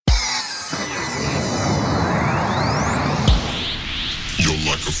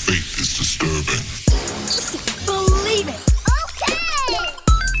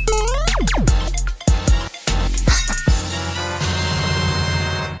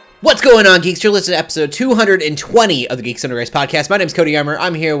What's going on, geeks? You're listening to episode 220 of the Geeks Under Grace podcast. My name's Cody Armour.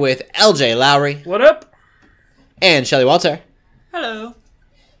 I'm here with LJ Lowry. What up? And Shelley Walter. Hello.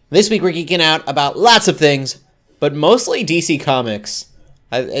 This week we're geeking out about lots of things, but mostly DC Comics.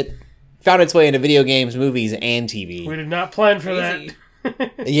 It found its way into video games, movies, and TV. We did not plan for Crazy.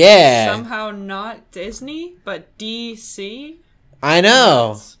 that. Yeah. Somehow not Disney, but DC? I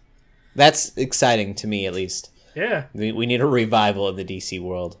know. That's exciting to me, at least. Yeah. We need a revival in the DC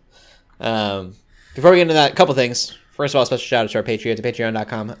world. Before we get into that, a couple things. First of all, special shout out to our Patreon at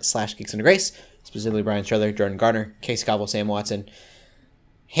patreon.com/geeksundergrace. Specifically Brian Strother, Jordan Garner, Casey Cobble, Sam Watson,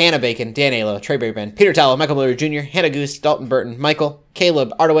 Hannah Bacon, Dan Alo, Trey Bergman, Peter Tallow, Michael Miller Jr., Hannah Goose, Dalton Burton, Michael,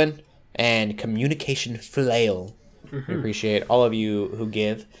 Caleb Ardoin, and Communication Flail. We appreciate all of you who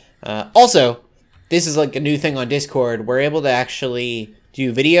give. Also, this is like a new thing on Discord. We're able to actually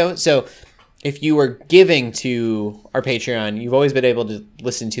do video. So if you were giving to our Patreon, you've always been able to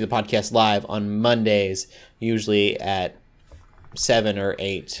listen to the podcast live on Mondays, usually at 7 or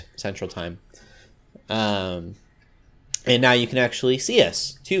 8 Central Time. And now you can actually see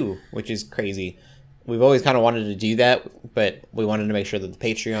us, too, which is crazy. We've always kind of wanted to do that, but we wanted to make sure that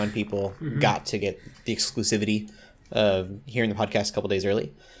the Patreon people got to get the exclusivity of hearing the podcast a couple days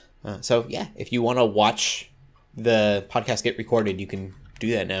early. So, yeah, if you want to watch the podcast get recorded, you can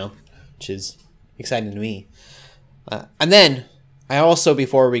do that now, which is exciting to me. And then I also,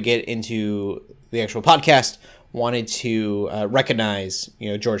 before we get into the actual podcast, wanted to recognize,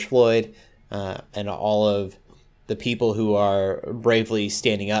 George Floyd and all of the people who are bravely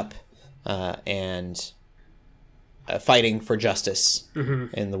standing up and fighting for justice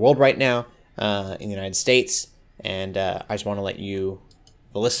in the world right now, in the United States. And I just want to let you,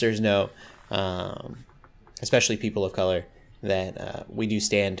 the listeners, know, especially people of color, that we do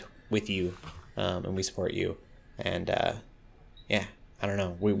stand with you and we support you. And I don't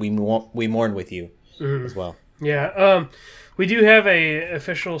know, we mourn with you as well. Yeah. We do have a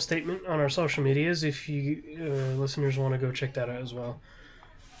official statement on our social medias if you listeners want to go check that out as well.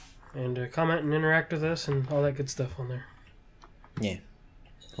 And comment and interact with us and all that good stuff on there. Yeah.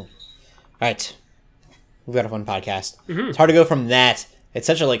 Cool. All right. We've got a fun podcast. It's hard to go from that. It's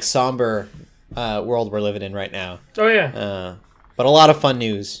such a somber world we're living in right now. Oh, yeah. But a lot of fun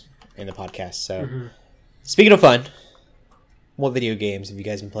news in the podcast. So, speaking of fun, what video games have you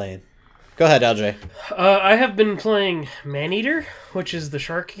guys been playing? Go ahead, LJ. I have been playing Maneater, which is the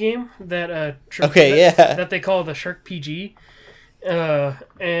shark game that that they call the Shark PG. And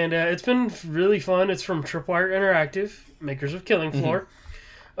it's been really fun. It's from Tripwire Interactive, makers of Killing Floor.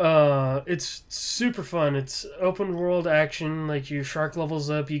 It's super fun. It's open world action. Like, your shark levels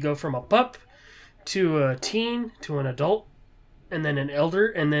up. You go from a pup to a teen to an adult, and then an elder,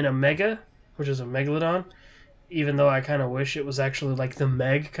 and then a mega, which is a megalodon. Even though I kind of wish it was actually like the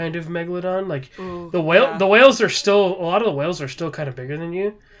Meg kind of megalodon. Like, the whales are still, a lot of the whales are still kind of bigger than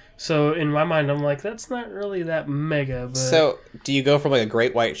you. So in my mind, I'm like, that's not really that mega. But so do you go from a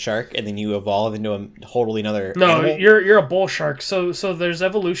great white shark and then you evolve into a totally another No, animal? you're a bull shark. So there's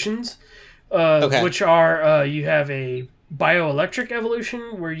evolutions, which are you have a bioelectric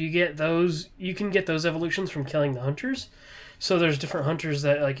evolution where you can get those evolutions from killing the hunters. So there's different hunters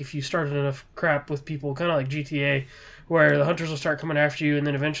that, like, if you started enough crap with people, kind of like GTA, where the hunters will start coming after you, and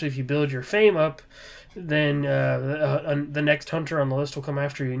then eventually if you build your fame up, then the next hunter on the list will come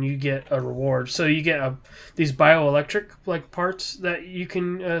after you, and you get a reward. So you get these bioelectric parts that you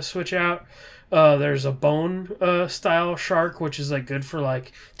can switch out. There's a bone style shark, which is good for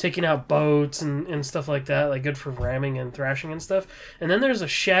taking out boats and stuff like that, good for ramming and thrashing and stuff. And then there's a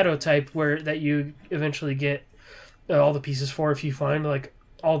shadow type that you eventually get all the pieces for if you find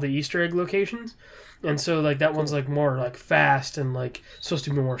all the Easter egg locations. And so that one's more fast and supposed to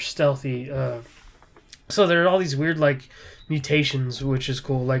be more stealthy. So there are all these weird mutations, which is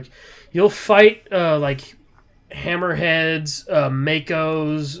cool. You'll fight hammerheads,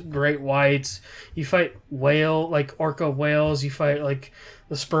 makos, great whites. You fight orca whales. You fight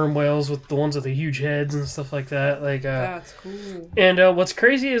the sperm whales with the ones with the huge heads and stuff like that. That's cool. And what's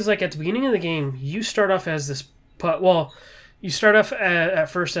crazy is at the beginning of the game, you start off as this you start off at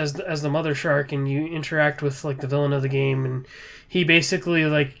first as the mother shark, and you interact with the villain of the game, and he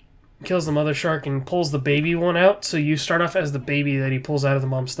basically kills the mother shark and pulls the baby one out. So you start off as the baby that he pulls out of the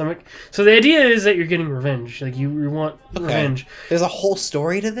mom's stomach. So the idea is that you're getting revenge. You want revenge. There's a whole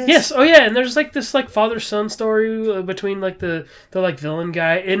story to this? Yes. Oh yeah. And there's this father-son story between the villain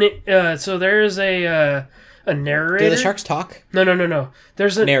guy. And so there is a narrator. Do the sharks talk? No.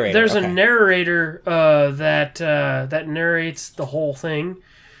 There's a narrator. There's a narrator that narrates the whole thing.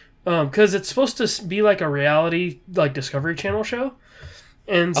 Because it's supposed to be a reality Discovery Channel show.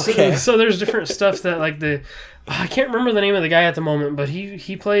 And so there's different stuff that like I can't remember the name of the guy at the moment, but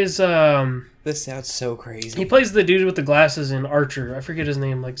he plays. This sounds so crazy. He plays the dude with the glasses in Archer. I forget his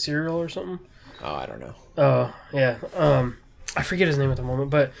name, like Cyril or something. Oh, I don't know. Oh yeah. I forget his name at the moment,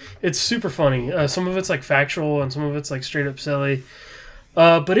 but it's super funny. Some of it's like factual, and some of it's like straight up silly.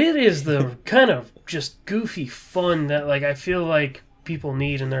 But it is the kind of just goofy fun that like I feel like people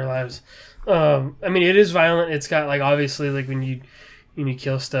need in their lives. I mean, it is violent. It's got like obviously like when you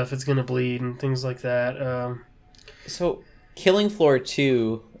kill stuff, it's gonna bleed and things like that. So, Killing Floor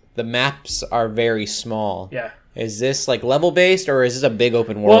 2, the maps are very small. Yeah. Is this like level based or is this a big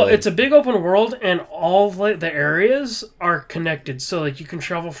open world? Well, it's a big open world, and all of, like, the areas are connected. So like you can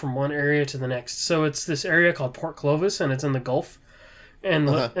travel from one area to the next. So it's this area called Port Clovis, and it's in the Gulf.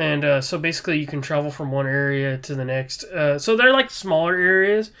 And so basically you can travel from one area to the next. So they're like smaller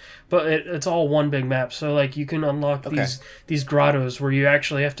areas, but it's all one big map. So like you can unlock these grottos where you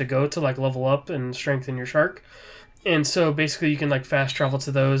actually have to go to like level up and strengthen your shark. And so basically you can like fast travel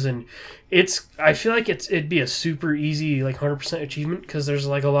to those, and I feel like it'd be a super easy like 100% achievement because there's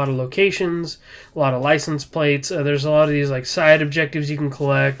like a lot of locations, a lot of license plates. There's a lot of these like side objectives you can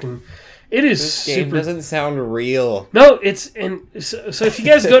collect, and it is this game doesn't sound real. No, so if you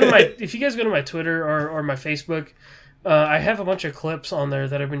guys go to my Twitter or my Facebook, I have a bunch of clips on there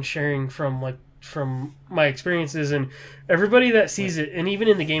that I've been sharing from my experiences, and everybody that sees it, and even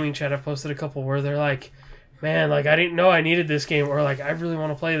in the gaming chat, I've posted a couple where they're like, man, like I didn't know I needed this game, or like I really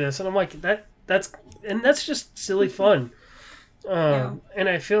want to play this, and I'm like that's just silly fun. And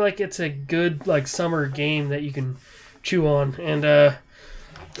I feel like it's a good like summer game that you can chew on, and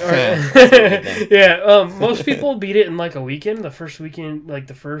most people beat it in like a weekend. The first weekend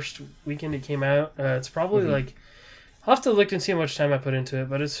it came out. It's probably like I'll have to look and see how much time I put into it,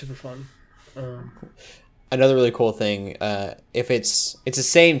 but it's super fun. Another really cool thing, if it's the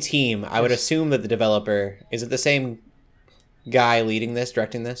same team, I would assume that the developer, is it the same guy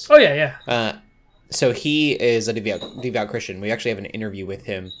directing this? Oh, yeah. So he is a devout Christian. We actually have an interview with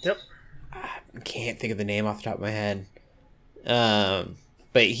him. Yep. I can't think of the name off the top of my head.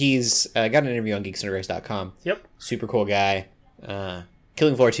 But he's got an interview on geeksundergrace.com. Yep. Super cool guy.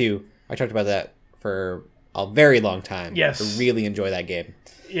 Killing Floor 2, I talked about that for a very long time. Yes. I really enjoy that game.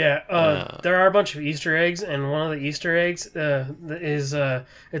 Yeah, there are a bunch of Easter eggs, and one of the Easter eggs is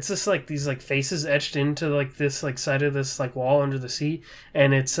it's just like these like faces etched into like this like side of this like wall under the sea,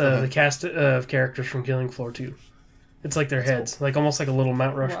 and it's the cast of characters from Killing Floor 2. It's like their heads, like almost like a little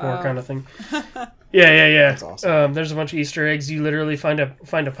Mount Rushmore kind of thing. Yeah. That's awesome. There's a bunch of Easter eggs. You literally find a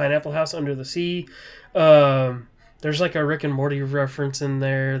pineapple house under the sea. There's like a Rick and Morty reference in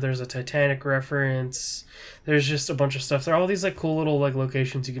there. There's a Titanic reference. There's just a bunch of stuff. There are all these like cool little like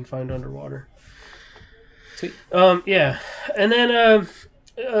locations you can find underwater. Sweet. Yeah. And then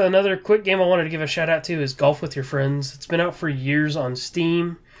another quick game I wanted to give a shout out to is Golf with Your Friends. It's been out for years on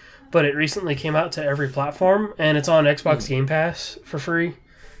Steam, but it recently came out to every platform, and it's on Xbox Game Pass for free.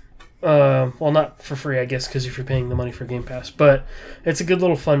 Well, not for free, I guess, because if you're paying the money for Game Pass. But it's a good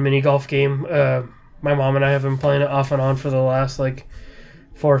little fun mini golf game. My mom and I have been playing it off and on for the last like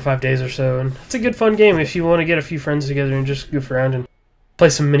 4 or 5 days or so, and it's a good fun game if you want to get a few friends together and just goof around and play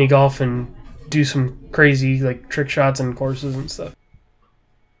some mini golf and do some crazy like trick shots and courses and stuff.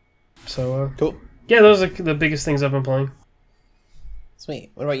 So cool. Yeah, those are the biggest things I've been playing. Sweet.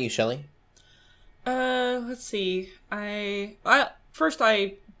 What about you, Shelly? Let's see. I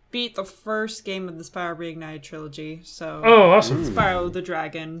beat the first game of the Spyro Reignited trilogy. So awesome. Spyro the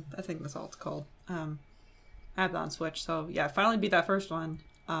Dragon, I think that's all it's called. I have that on Switch, so yeah, I finally beat that first one.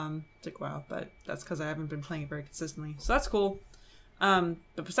 Took a while, but that's because I haven't been playing it very consistently, so that's cool. But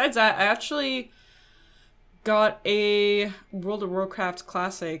besides that, I actually got a World of Warcraft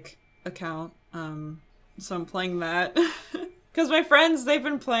Classic account, so I'm playing that because my friends, they've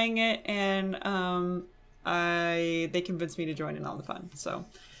been playing it, and they convinced me to join in on the fun. So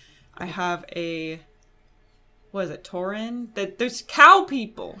I have what is it, Tauren? There's cow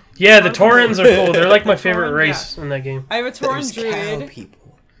people. Yeah, the Taurens are cool. They're like my favorite race in that game. I have a Tauren druid. Cow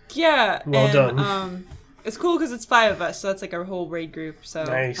people. Yeah. Well done. It's cool because it's 5 of us, so that's like our whole raid group. So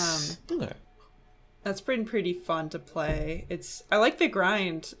nice. That's been pretty fun to play. I like the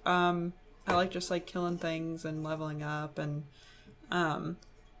grind. I like just like killing things and leveling up and going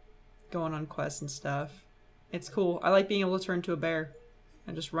on quests and stuff. It's cool. I like being able to turn into a bear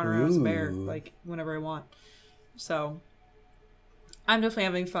and just run around as a bear like whenever I want. So I'm definitely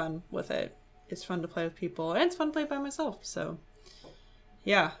having fun with it. It's fun to play with people, and it's fun to play by myself. So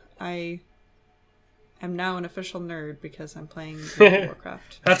yeah, I am now an official nerd because I'm playing World of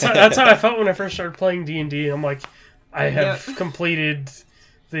Warcraft. That's how I felt when I first started playing D&D. I'm like, I have completed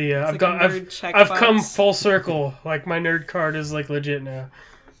I've come full circle. Like my nerd card is like legit now.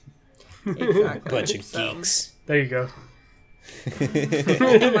 Exactly. Bunch of geeks. There you go.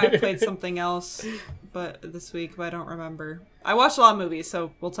 I might have played something else, but this week, but I don't remember. I watched a lot of movies,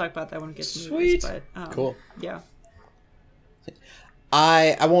 so we'll talk about that when we get to movies. But, cool. Yeah.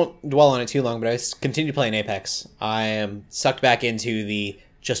 I won't dwell on it too long, but I continue playing Apex. I am sucked back into the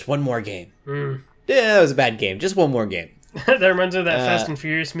just one more game. Yeah, that was a bad game. Just one more game. That reminds me of that Fast and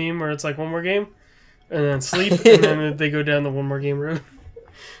Furious meme where it's like one more game, and then sleep, and then they go down the one more game road.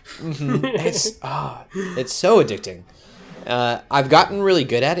 It's so addicting. I've gotten really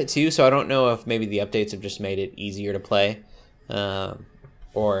good at it too, so I don't know if maybe the updates have just made it easier to play,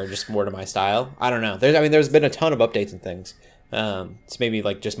 or just more to my style. I don't know. There's been a ton of updates and things. It's maybe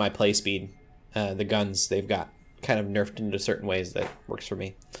like just my play speed. The guns they've got kind of nerfed into certain ways that works for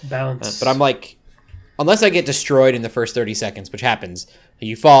me. Balance. But I'm like, unless I get destroyed in the first 30 seconds, which happens,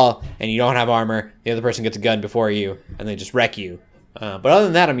 you fall and you don't have armor, the other person gets a gun before you, and they just wreck you. But other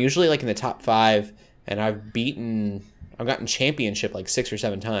than that, I'm usually like in the top 5, and I've gotten championship like 6 or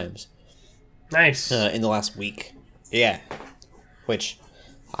 7 times. Nice. In the last week. Yeah. Which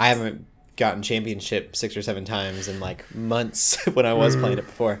I haven't gotten championship 6 or 7 times in like months when I was playing it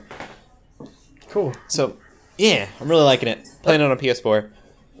before. Cool. So, yeah, I'm really liking it. Playing it on a PS4.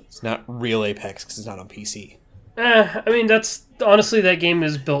 It's not real Apex because it's not on PC. I mean, that's honestly, that game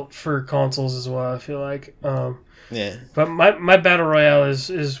is built for consoles as well, I feel like. Yeah. But my battle royale is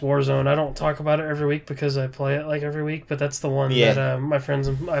Warzone. I don't talk about it every week because I play it like every week, but that's the one that my friends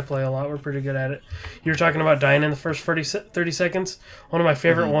and I play a lot. We're pretty good at it. You were talking about dying in the first 30 seconds. One of my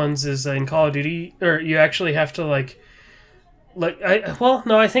favorite ones is in Call of Duty, or you actually have to I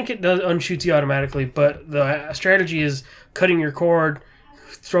think it does unshoots you automatically, but the strategy is cutting your cord,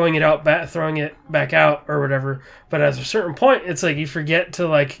 throwing it back out or whatever. But at a certain point, it's like you forget to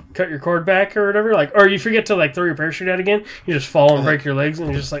like cut your cord back or whatever, or you forget to like throw your parachute out again. You just fall and break your legs, and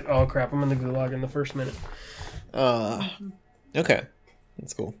you're just like, oh crap, I'm in the gulag in the first minute. Okay,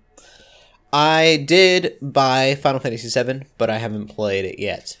 that's cool. I did buy Final Fantasy VII, but I haven't played it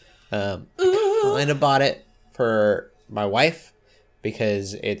yet. I kind of bought it for my wife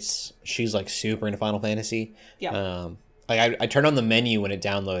because she's like super into Final Fantasy. Yeah. I turned on the menu when it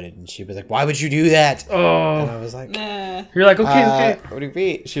downloaded, and she was like, "Why would you do that?" Oh, and I was like, nah. You're like, okay. What do you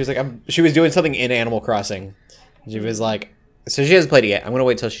mean? She was like, she was doing something in Animal Crossing. She was like, so she hasn't played it yet. I'm gonna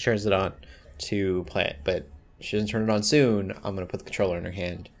wait till she turns it on to play it, but if she doesn't turn it on soon, I'm gonna put the controller in her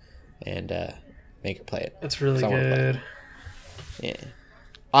hand and make her play it. It's really good. Yeah,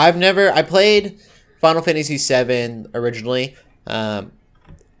 I played Final Fantasy VII originally.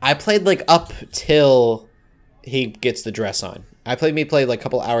 I played like up till he gets the dress on. I played like a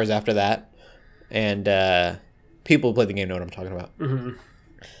couple hours after that, and people who play the game know what I'm talking about. Mm-hmm.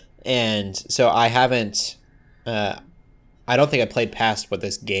 And so I haven't. I don't think I played past what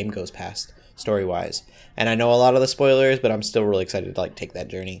this game goes past story wise, and I know a lot of the spoilers, but I'm still really excited to like take that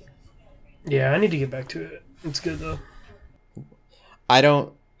journey. Yeah, I need to get back to it. It's good though.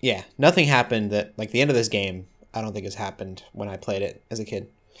 Nothing happened that like the end of this game. I don't think has happened when I played it as a kid.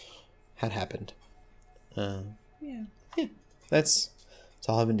 Had happened. Yeah. That's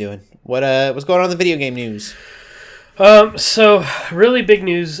all I've been doing. What's going on in the video game news? So really big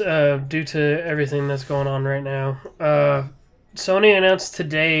news due to everything that's going on right now. Sony announced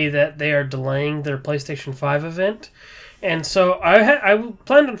today that they are delaying their PlayStation 5 event, and so I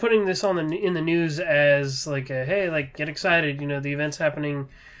planned on putting this in the news as like hey, like get excited, the event's happening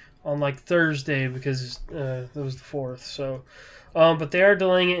on like Thursday because that was the 4th. So, but they are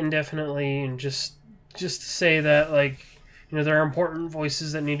delaying it indefinitely, and just to say that like there are important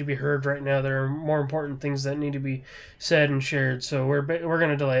voices that need to be heard right now. There are more important things that need to be said and shared. So we're going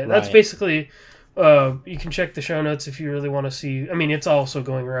to delay it. Right. That's basically. You can check the show notes if you really want to see. I mean, it's also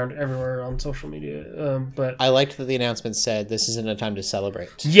going around everywhere on social media. But I liked that the announcement said this isn't a time to celebrate.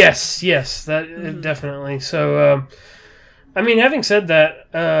 Yes, that definitely. So, I mean, having said that,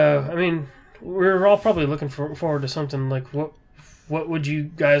 I mean, we're all probably looking forward to something like what would you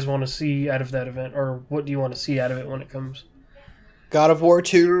guys want to see out of that event, or what do you want to see out of it when it comes? God of War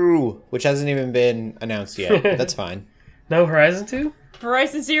 2, which hasn't even been announced yet. But that's fine. No Horizon 2?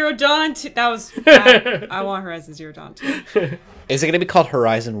 Horizon Zero Dawn 2. That was... I want Horizon Zero Dawn 2. Is it going to be called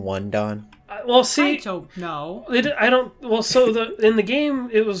Horizon 1 Dawn? Well, see... I don't know. I don't... Well, so in the game,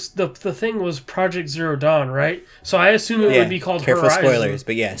 it was... The thing was Project Zero Dawn, right? So I assume it would be called Careful Horizon. Spoilers,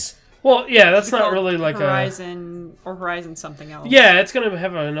 but yes. Well, yeah, that's not really like Horizon or Horizon something else. Yeah, it's going to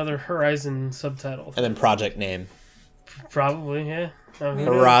have another Horizon subtitle. And then project name. Probably, yeah.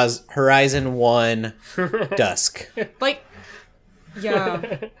 Horizon 1 Dusk. Like,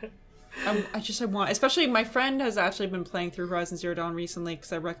 Yeah. I want, especially my friend has actually been playing through Horizon Zero Dawn recently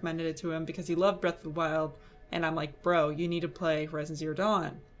because I recommended it to him because he loved Breath of the Wild, and I'm like, bro, you need to play Horizon Zero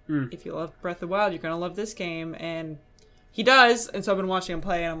Dawn. If you love Breath of the Wild, you're gonna love this game, and he does. And so I've been watching him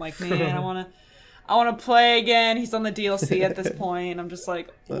play, and I'm like, man, I want to play again. He's on the DLC at this point, and I'm just like,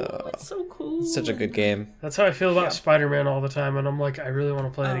 oh, it's so cool. Such a good game. That's how I feel about Spider-Man all the time, and I'm like, I really want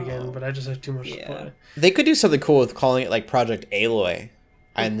to play it again, but I just have too much to play. They could do something cool with calling it like Project Aloy,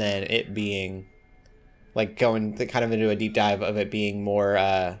 and then it being like going kind of into a deep dive of it being more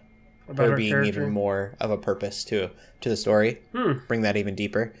or being character. Even more of a purpose to the story. Bring that even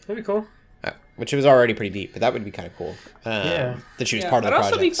deeper. That'd be cool. Which was already pretty deep, but that would be kind of cool. That she was part of the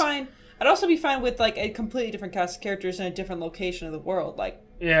project. I'd also be fine with like a completely different cast of characters in a different location of the world. Like,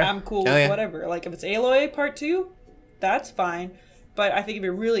 I'm cool with whatever. Like, if it's Aloy Part 2, that's fine. But I think it'd be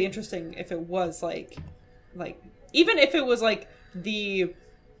really interesting if it was like even if it was like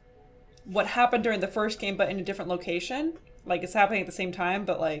what happened during the first game, but in a different location. Like, it's happening at the same time,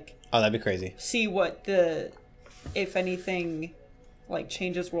 but like... Oh, that'd be crazy. See what if anything, like,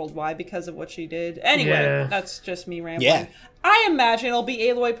 changes worldwide because of what she did. Anyway, that's just me rambling. Yeah. I imagine it'll be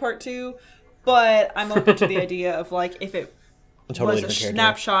Aloy Part 2, but I'm open to the idea of, like, if it was a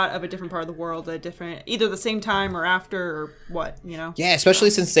snapshot of a different part of the world, either the same time or after, or what, you know? Yeah, especially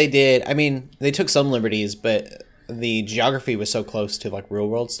since they took some liberties, but the geography was so close to, like,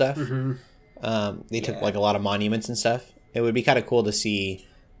 real-world stuff. They took, like, a lot of monuments and stuff. It would be kind of cool to see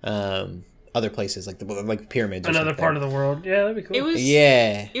other places, like pyramids. Another part of the world. Yeah, that'd be cool.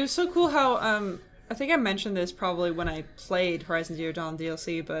 It was so cool how I think I mentioned this probably when I played Horizon Zero Dawn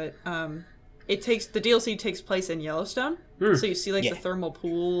DLC, but the DLC takes place in Yellowstone, so you see like the thermal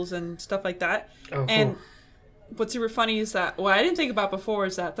pools and stuff like that. Oh, cool. And what's super funny is that what I didn't think about before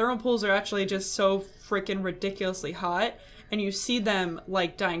is that thermal pools are actually just so freaking ridiculously hot. And you see them,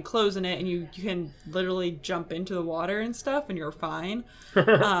 like, dyeing clothes in it, and you can literally jump into the water and stuff, and you're fine.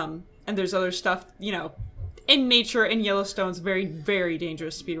 And there's other stuff, you know, in nature, in Yellowstone's very, very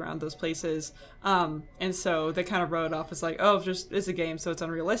dangerous to be around those places. And so they kind of wrote it off as like, oh, it's a game, so it's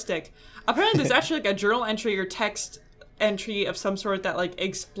unrealistic. Apparently there's actually, like, a journal entry or text entry of some sort that, like,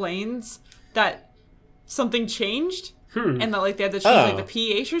 explains that something changed. And that, like, they had to change, like, the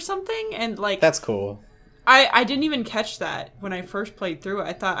pH or something. And, like... That's cool. I didn't even catch that when I first played through it.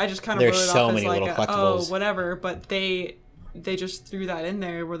 I thought I just kind of wrote it off as like, whatever. But they just threw that in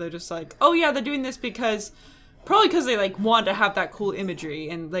there where they're just like, oh yeah, they're doing this probably because they like want to have that cool imagery,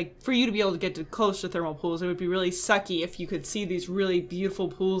 and like for you to be able to get close to thermal pools, it would be really sucky if you could see these really beautiful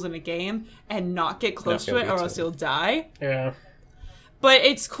pools in a game and not get close to it, or else you'll die. Yeah. But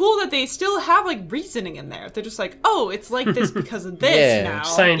it's cool that they still have, like, reasoning in there. They're just like, oh, it's like this because of this now.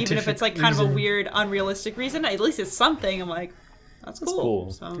 Scientific even if it's, like, kind of a weird, unrealistic reason. At least it's something. I'm like, that's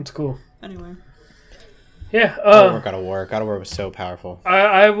cool. So, it's cool. Anyway. Yeah. God of War. God of War was so powerful.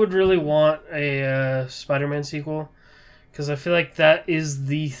 I would really want a Spider-Man sequel. Because I feel like that is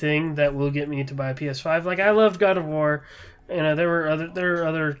the thing that will get me to buy a PS5. Like, I loved God of War. And there are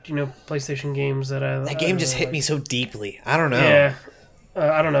other, you know, PlayStation games that That game just hit me so deeply. I don't know. Yeah.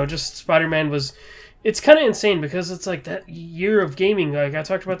 I don't know, just Spider-Man was... It's kind of insane because it's like that year of gaming. Like, I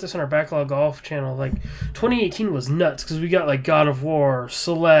talked about this on our Backlog Golf channel. Like, 2018 was nuts because we got, like, God of War,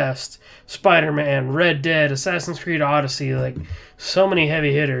 Celeste, Spider-Man, Red Dead, Assassin's Creed Odyssey. Like, so many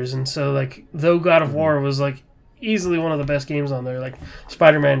heavy hitters. And so, like, though God of War was, like, easily one of the best games on there, like,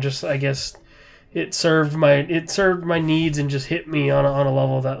 Spider-Man just, I guess, it served my needs and just hit me on a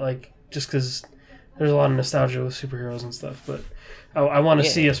level that, like, just because there's a lot of nostalgia with superheroes and stuff, but... I want to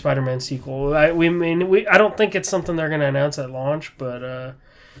see a Spider-Man sequel. I don't think it's something they're going to announce at launch, but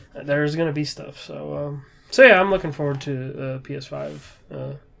there's going to be stuff. So yeah, I'm looking forward to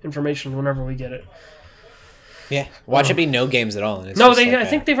PS5 information whenever we get it. Yeah, watch it be no games at all. I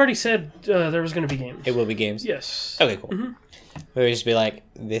think they've already said there was going to be games. It will be games? Yes. Okay, cool. Mm-hmm. We would just be like,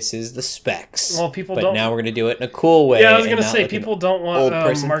 this is the specs. Well, but now we're going to do it in a cool way. Yeah, I was going to say, people don't want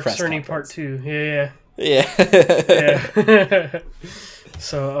Mark Cerny Part 2. Yeah. Yeah.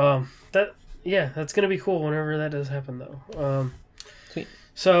 So that's gonna be cool whenever that does happen though. Sweet.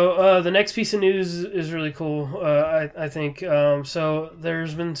 So the next piece of news is really cool. I think so.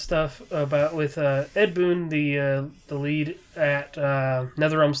 There's been stuff about with Ed Boon, the lead at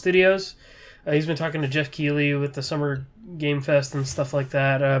NetherRealm Studios. He's been talking to Jeff Keighley with the Summer Game Fest and stuff like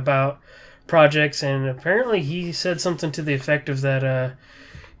that about projects, and apparently he said something to the effect of that.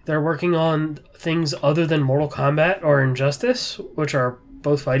 They're working on things other than Mortal Kombat or Injustice, which are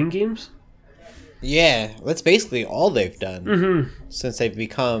both fighting games. Yeah, that's basically all they've done since they've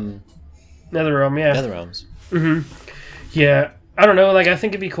become NetherRealm. Yeah, NetherRealms. Mm-hmm. Yeah, I don't know, like, I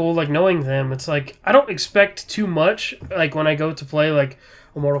think it'd be cool, like, knowing them. It's like, I don't expect too much, like, when I go to play, like,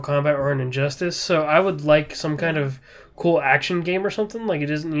 a Mortal Kombat or an Injustice, so I would like some kind of cool action game or something. Like, it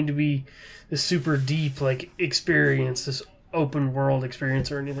doesn't need to be this super deep, like, experience, this open world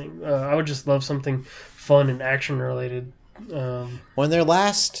experience or anything. I would just love something fun and action related. When their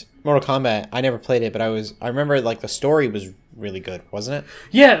last Mortal Kombat, I never played it, but I remember, like, the story was really good, wasn't it?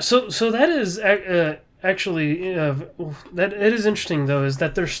 Yeah, so that is... actually, that it is interesting though, is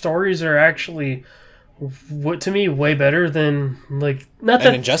that their stories are actually, what to me, way better than like not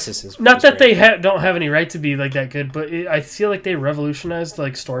that Injustice is not that they don't have any right to be like that good, but I feel like they revolutionized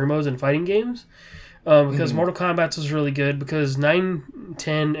like story modes in fighting games. Because Mortal Kombat was really good because 9,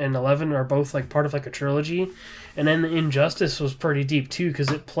 10, and 11 are both like part of like a trilogy, and then Injustice was pretty deep too because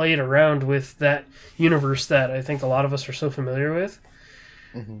it played around with that universe that I think a lot of us are so familiar with.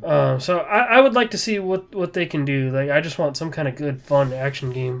 So I would like to see what they can do. Like, I just want some kind of good, fun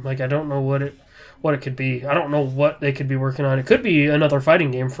action game. Like, I don't know what it could be. I don't know what they could be working on. It could be another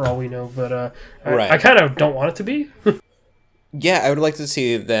fighting game for all we know, but I kind of don't want it to be. Yeah, I would like to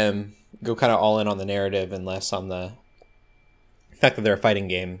see them go kind of all in on the narrative and less on the fact that they're a fighting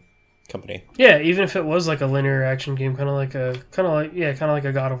game company. Yeah, even if it was like a linear action game, kind of like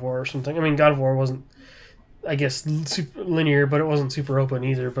a God of War or something. I mean, God of War wasn't, I guess, super linear, but it wasn't super open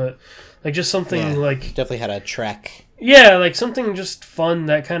either. But like just something like definitely had a track. Yeah, like something just fun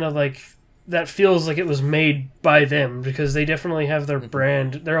that kind of like that feels like it was made by them because they definitely have their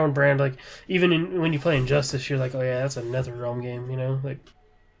brand, their own brand. Like even when you play Injustice, you're like, oh yeah, that's a NetherRealm game, you know, like.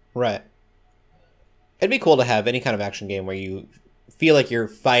 Right. It'd be cool to have any kind of action game where you feel like you're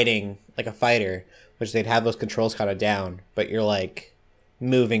fighting like a fighter, which they'd have those controls kind of down, but you're like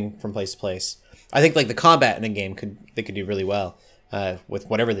moving from place to place. I think like the combat in a game could do really well with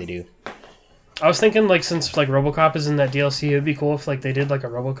whatever they do. I was thinking like since like RoboCop is in that DLC, it'd be cool if like they did like a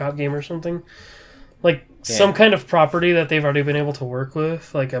RoboCop game or something, like some kind of property that they've already been able to work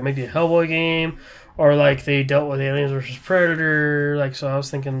with, like maybe a Hellboy game, or like they dealt with Aliens vs Predator. Like so, I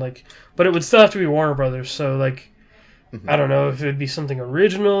was thinking like, but it would still have to be Warner Brothers. So like, I don't know if it would be something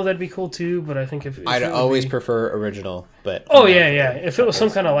original, that'd be cool too. But I think if I'd always prefer original, but yeah. If it was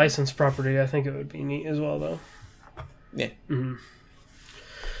some kind of licensed property, I think it would be neat as well, though. Yeah. Mm-hmm.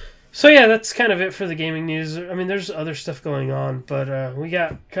 So yeah, that's kind of it for the gaming news. I mean, there's other stuff going on, but we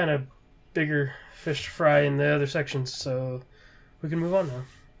got kind of bigger fish to fry in the other sections, so we can move on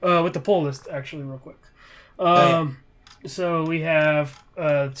now. With the poll list, actually, real quick. So we have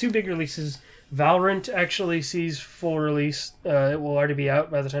 2 big releases. Valorant actually sees full release. It will already be out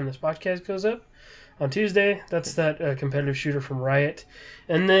by the time this podcast goes up on Tuesday. That's that competitive shooter from Riot.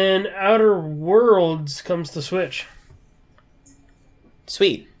 And then Outer Worlds comes to Switch.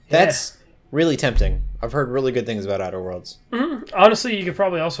 Sweet. That's really tempting. I've heard really good things about Outer Worlds. Mm-hmm. Honestly, you could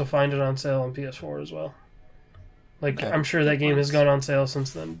probably also find it on sale on PS4 as well. Like, I'm sure that game has gone on sale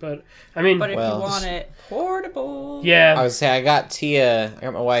since then, but I mean... But if you want it portable... Yeah. I would say I got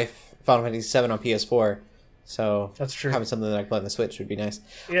my wife Final Fantasy 7 on PS4, so... That's true. Having something that I can play on the Switch would be nice.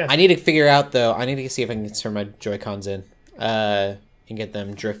 Yeah. I need to figure out, though, I need to see if I can turn my Joy-Cons in and get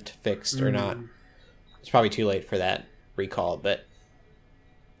them drift fixed or not. It's probably too late for that recall, but...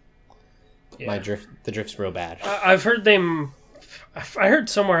 Yeah. The drift's real bad. I've heard them... I heard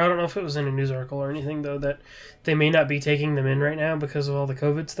somewhere, I don't know if it was in a news article or anything, though, that they may not be taking them in right now because of all the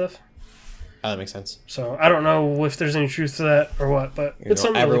COVID stuff. Oh, that makes sense. So I don't know if there's any truth to that or what, but it's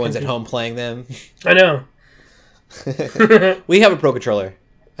something everyone's at home playing them. I know. We have a Pro Controller.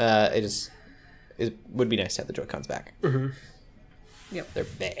 It would be nice to have the Joy-Cons back. Mm-hmm. Yep. They're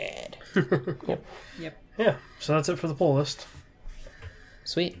bad. Cool. Yep. Yeah, so that's it for the poll list.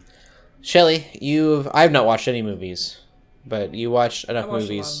 Sweet. Shelly, I've not watched any movies, but you watched enough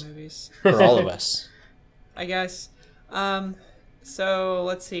movies for all of us. I guess. So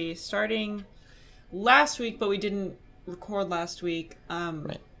let's see. Starting last week, but we didn't record last week.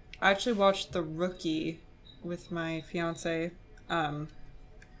 Right. I actually watched The Rookie with my fiance. I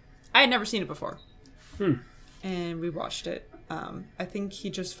had never seen it before, and we watched it. I think he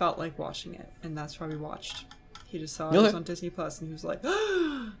just felt like watching it, and that's why we watched. He just saw it was on Disney Plus, and he was like,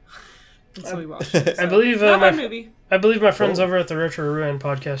 and so we watched it. So. I believe movie. I believe my friends over at the Retro Ruin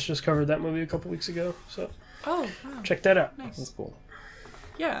podcast just covered that movie a couple weeks ago. So wow. Check that out. Nice. That's cool.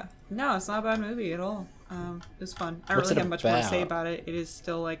 Yeah, no, it's not a bad movie at all. It was fun. I don't really have much more to say about it. It is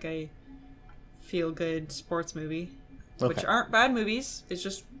still like a feel-good sports movie, which aren't bad movies. It's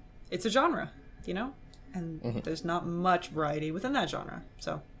a genre, you know, and there's not much variety within that genre.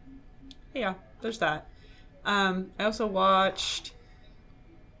 So, yeah, there's that. I also watched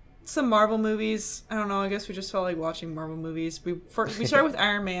some Marvel movies. I don't know. I guess we just felt like watching Marvel movies. We started with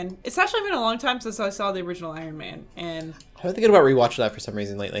Iron Man. It's actually been a long time since I saw the original Iron Man, and I've been thinking about rewatching that for some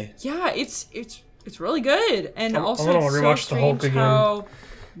reason lately. yeah, it's really good. And also, I wanna it's so rewatch the Hulk strange again. how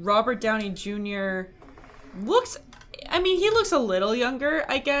Robert Downey Jr. looks. I mean, he looks a little younger,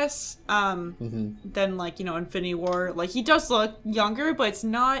 I guess, than like Infinity War. Like he does look younger, but it's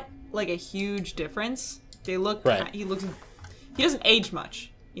not like a huge difference. They look. Right. He doesn't age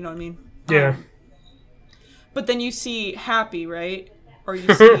much. You know what I mean? Yeah. But then you see Happy, right? Or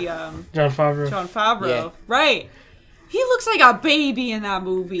you see Jon Favreau. Jon Favreau, Yeah. right? He looks like a baby in that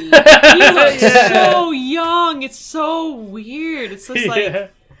movie. He looks so young. It's so weird. It's just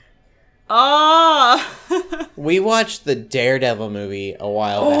like, We watched the Daredevil movie a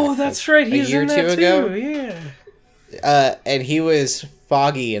while back. Oh, that's right. A He's year or in two that ago. too. Yeah. And he was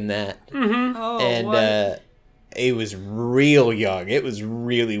Foggy in that. oh, And what? it was real young. It was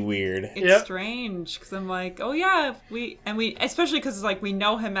really weird. It's Yep. strange because I'm like, oh yeah, we especially because it's like we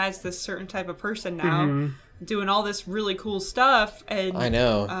know him as this certain type of person now, doing all this really cool stuff, and I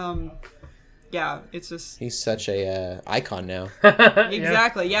know. yeah, it's just He's such a icon now.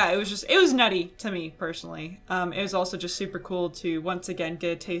 exactly, yeah. It was nutty to me personally. It was also just super cool to once again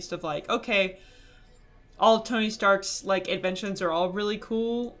get a taste of like, okay, all of Tony Stark's like inventions are all really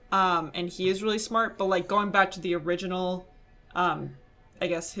cool, and he is really smart. But like going back to the original, I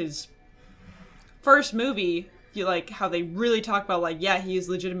guess his first movie, you like how they really talk about like, yeah, he is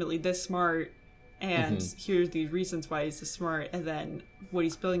legitimately this smart, and here's the reasons why he's this smart. And then when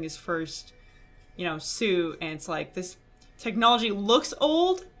he's building his first, suit, and it's like this technology looks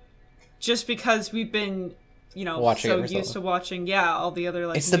old, just because we've been. Watching so it for used so to watching, all the other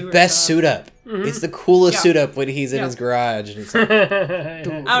like. It's the newer best stuff. suit up. It's the coolest Yeah. suit up when he's in Yeah. his garage. And it's like, I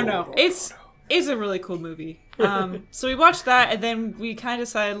don't know. It's a really cool movie. So we watched that, and then we kind of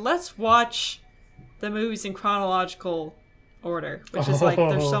decided let's watch the movies in chronological order, which is like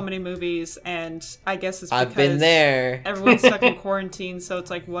there's so many movies, and I guess it's because I've been there. everyone's stuck in quarantine, so it's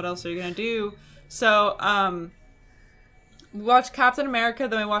like, what else are you gonna do? So we watched Captain America,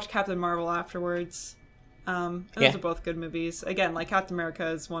 then we watched Captain Marvel afterwards. And those are both good movies. Again, like Captain America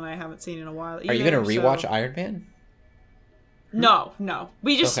is one I haven't seen in a while. Are you going to rewatch Iron Man? No.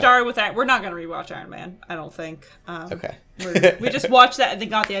 We just started with that. We're not going to rewatch Iron Man, I don't think. Okay. We just watched that and then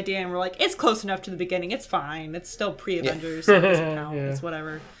got the idea, and we're like, it's close enough to the beginning. It's fine. It's still pre-Avengers, so it doesn't count. Yeah. It's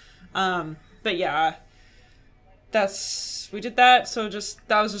whatever. But yeah, we did that. So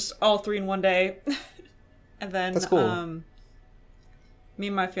that was just all three in one day. And then That's cool. me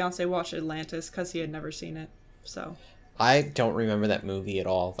and my fiance watched Atlantis because he had never seen it. So I don't remember that movie at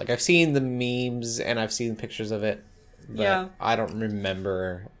all. Like, I've seen the memes and I've seen pictures of it, but Yeah. I don't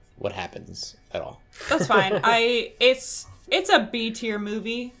remember what happens at all. that's fine. It's a B tier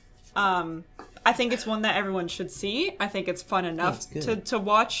movie. I think it's one that everyone should see. I think it's fun enough it's good. to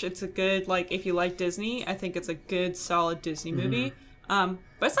watch. It's a good, like, if you like Disney, I think it's a good, solid Disney movie. But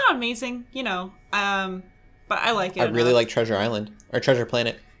it's not amazing, but I like it. I really enough. like Treasure Island or Treasure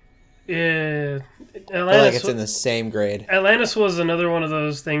Planet. Yeah. I feel like Atlantis, it's in the same grade. Atlantis was another one of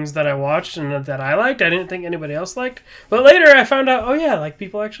those things that I watched and that I liked. I didn't think anybody else liked. But later I found out, oh yeah, like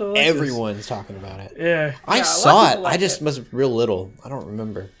people actually like this. Everyone's talking about it. Yeah. I Yeah, a lot of saw it. people I like just it. was real little. I don't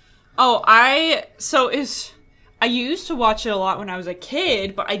remember. Oh, I used to watch it a lot when I was a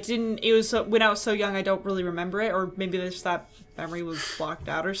kid, but I didn't. It was when I was so young, I don't really remember it, or maybe just that memory was blocked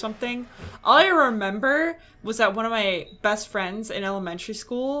out or something. All I remember was that one of my best friends in elementary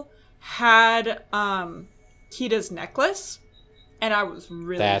school had Kita's necklace, and I was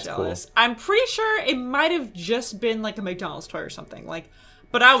really That's jealous. cool. I'm pretty sure it might have just been like a McDonald's toy or something,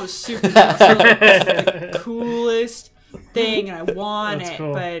 but I was super jealous. I was like, this is the coolest thing, and I want That's it.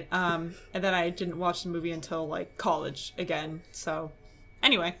 cool. But and then I didn't watch the movie until like college again. So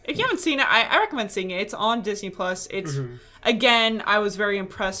anyway, if you haven't seen it, I recommend seeing it. It's on Disney Plus. It's again, I was very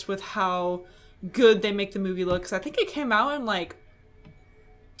impressed with how good they make the movie look. 'Cause I think it came out in like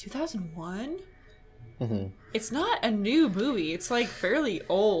 2001. It's not a new movie. It's like fairly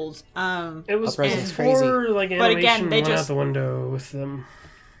old. It was Uprising is before crazy. like But animation again, they went just- out the window with them.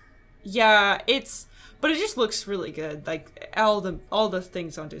 Yeah, but it just looks really good. Like all the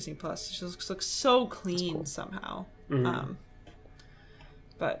things on Disney Plus, it just looks so clean somehow.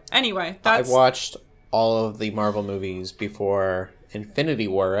 But anyway, I that's watched all of the Marvel movies before Infinity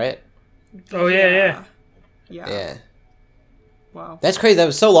War, right? Oh yeah. Yeah. Wow. That's crazy. That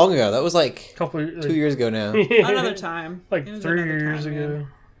was so long ago. That was like Couple 2 years ago now. Another time. like It was 3 another years time, ago.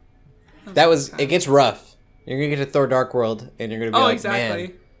 man. That was, it gets rough. You're going to get to Thor Dark World and you're going to be Oh, like,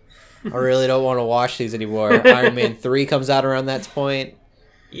 exactly. man, I really don't want to watch these anymore. Iron Man 3 comes out around that point.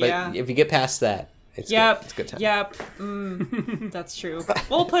 Yeah. if you get past that, it's good. It's a good time. Yep. That's true.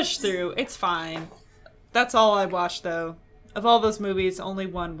 We'll push through. It's fine. That's all I watched, though. Of all those movies, only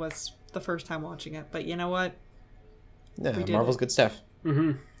one was the first time watching it. But you know what? Yeah, Marvel's good stuff.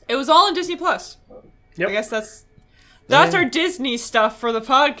 Mm-hmm. It was all on Disney Plus. Yep. I guess that's our Disney stuff for the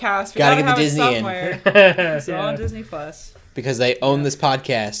podcast. We gotta get have the Disney it somewhere. It's all on Disney Plus. Because they own this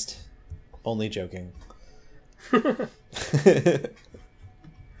podcast. Only joking. But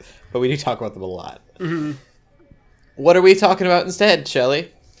we do talk about them a lot. Mm-hmm. What are we talking about instead,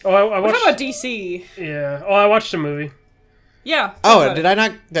 Shelley? Oh, I watched... We're talking about DC. Yeah. Oh, I watched a movie. Yeah. Oh, did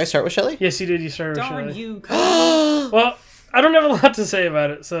I start with Shelley? Yes, you did. You started with Darn Shelley. you. Well, I don't have a lot to say about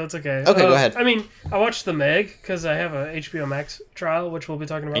it, so it's okay. Okay, go ahead. I mean, I watched The Meg because I have a HBO Max trial, which we'll be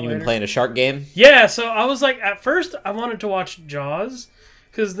talking about And you've later. been playing a shark game? Yeah, so I was like, at first, I wanted to watch Jaws,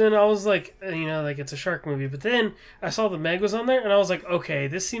 because then I was like, it's a shark movie. But then I saw The Meg was on there, and I was like, okay,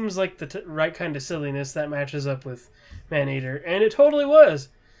 this seems like the right kind of silliness that matches up with Maneater. And it totally was.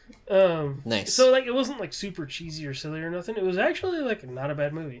 Nice. So, like, it wasn't, like, super cheesy or silly or nothing. It was actually, like, not a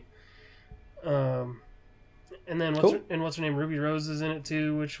bad movie. And then what's her name? Ruby Rose is in it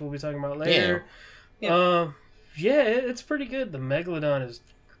too, which we'll be talking about later. Yeah, it's pretty good. The Megalodon is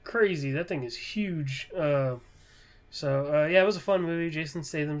crazy. That thing is huge. It was a fun movie. Jason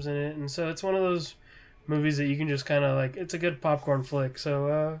Statham's in it, and so it's one of those movies that you can just kind of like. It's a good popcorn flick.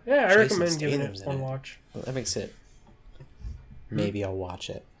 So I recommend giving it one watch. Well, that makes it. Maybe I'll watch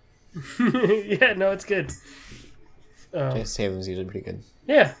it. Yeah, no, it's good. Jason Statham's usually pretty good.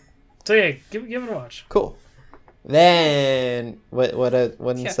 Yeah. So yeah, give it a watch. Cool. Then what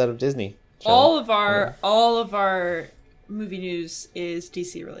instead of Disney? All of our movie news is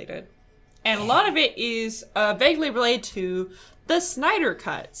DC related, and a lot of it is vaguely related to the Snyder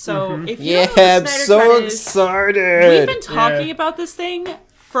Cut. So if you know what the Snyder Cut is, excited. we've been talking about this thing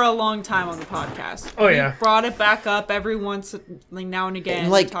for a long time on the podcast. Oh yeah, we brought it back up every once now and again.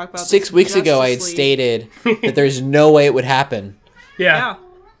 And, like talk about 6 weeks ago, I had stated that there's no way it would happen. Yeah,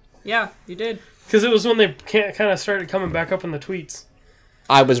 you did. Because it was when they kind of started coming back up in the tweets.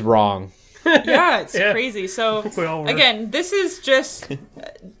 I was wrong. Yeah, it's crazy. So, again, this is just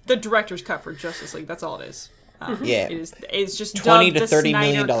the director's cut for Justice League. That's all it is. It's just $20 to $30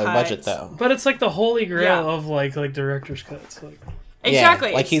 million budget, though. But it's like the holy grail of like director's cuts. Like, exactly.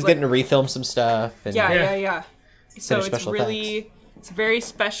 Yeah, like he's getting to refilm some stuff. And So it's really, it's a very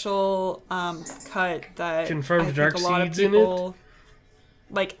special cut that confirmed I dark think a lot of seeds people, in it.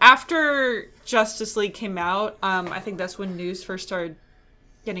 Like after Justice League came out, I think that's when news first started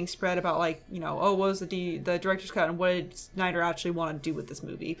getting spread about what was the director's cut and what did Snyder actually want to do with this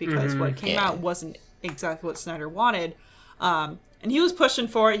movie, because what came out wasn't exactly what Snyder wanted. And he was pushing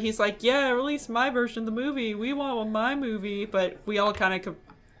for it. He's like, release my version of the movie. We want my movie. But we all kind of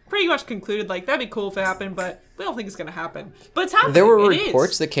pretty much concluded that'd be cool if it happened, but we don't think it's going to happen. But it's happening. There were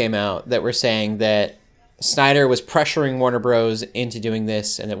reports that came out that were saying that Snyder was pressuring Warner Bros. Into doing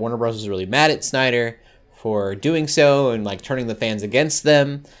this, and that Warner Bros. Was really mad at Snyder for doing so and turning the fans against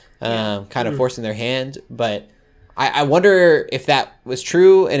them, kind of forcing their hand. But I wonder if that was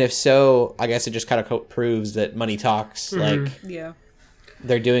true, and if so, I guess it just kind of proves that money talks.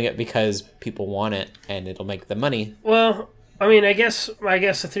 They're doing it because people want it, and it'll make them money. Well, I mean, I guess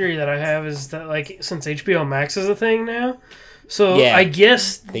the theory that I have is that since HBO Max is a thing now. So I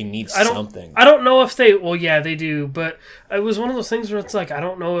guess they need something. I don't know if they. Well, yeah, they do. But it was one of those things where it's I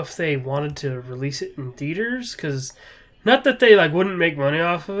don't know if they wanted to release it in theaters, because not that they wouldn't make money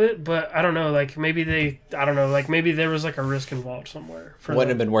off of it, but I don't know. Maybe they. I don't know. Maybe there was a risk involved somewhere. Wouldn't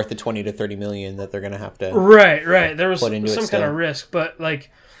have been worth the $20 to $30 million that they're gonna have to. Right. There was some kind kind of risk, but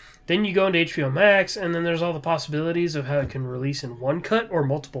then you go into HBO Max, and then there's all the possibilities of how it can release in one cut or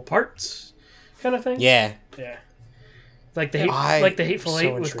multiple parts, kind of thing. Yeah. Like the Hateful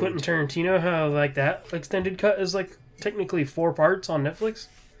Eight with Quentin Tarantino, how that extended cut is technically 4 parts on Netflix.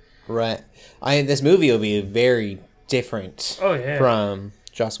 Right. This movie will be very different. Oh yeah. From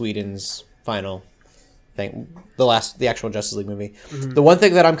Joss Whedon's final thing, the actual Justice League movie. Mm-hmm. The one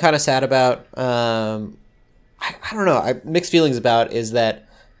thing that I'm kind of sad about, I don't know, mixed feelings about, is that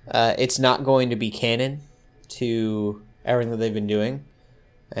it's not going to be canon to everything that they've been doing.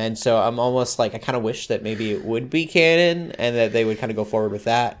 And so I'm almost I kind of wish that maybe it would be canon and that they would kind of go forward with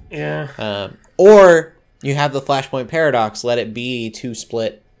that. Yeah. Or you have the Flashpoint paradox, let it be 2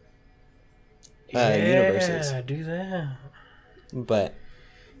 split universes. Yeah, do that. But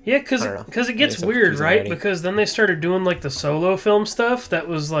yeah, because it gets weird, right? Because then they started doing the solo film stuff that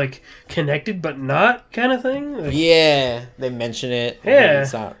was connected but not kind of thing. Yeah, they mention it. Yeah.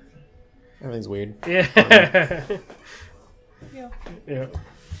 It's not. Everything's weird. Yeah. Yeah. Yeah.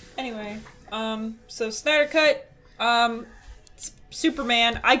 Anyway, so Snyder Cut,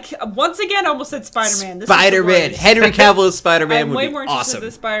 Superman. Once again almost said Spider-Man. Spider-Man. Henry Cavill's Spider-Man would be awesome. I'm way more interested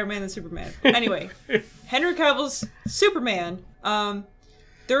in Spider-Man than Superman. Anyway, Henry Cavill's Superman.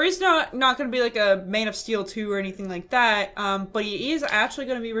 There is not going to be like a Man of Steel 2 or anything like that. But he is actually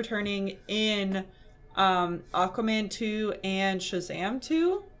going to be returning in Aquaman 2 and Shazam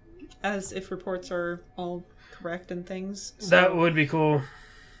 2, as if reports are all correct and things. So, that would be cool.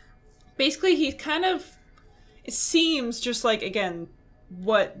 Basically, he kind of... It seems just like, again,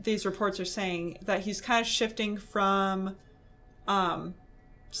 what these reports are saying, that he's kind of shifting from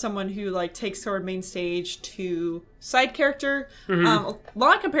someone who like takes toward main stage to side character. A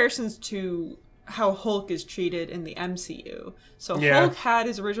lot of comparisons to how Hulk is treated in the MCU. So Hulk had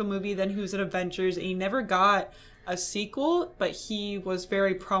his original movie, then he was in Avengers, and he never got a sequel, but he was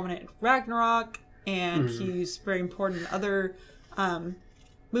very prominent in Ragnarok, and he's very important in other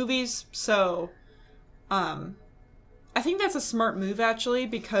movies. So I think that's a smart move, actually,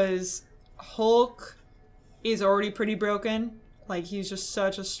 because Hulk is already pretty broken. Like, he's just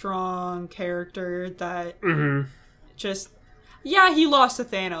such a strong character that just... Yeah, he lost to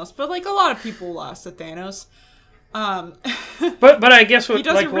Thanos, but, like, a lot of people lost to Thanos. But I guess what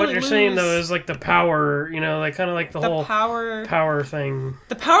really you're saying, though, is, like, the power, you know, like, kind of like the whole power thing.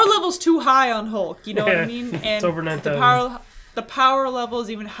 The power level's too high on Hulk, you know what I mean? And it's over 9,000. The power level is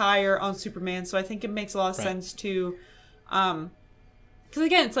even higher on Superman, so I think it makes a lot of sense to... because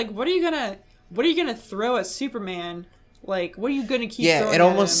again, it's like, what are you gonna throw at Superman? Like, what are you gonna keep throwing it at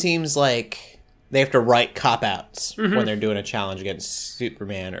almost him? seems like they have to write cop-outs when they're doing a challenge against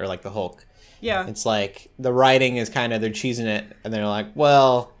Superman or, like, the Hulk. Yeah. It's like, the writing is kind of, they're cheesing it, and they're like,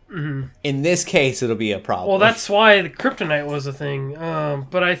 well, in this case, it'll be a problem. Well, that's why the kryptonite was a thing.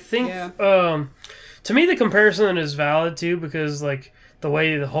 But I think, to me, the comparison is valid, too, because, like, the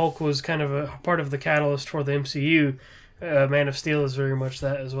way the Hulk was kind of a part of the catalyst for the MCU, Man of Steel is very much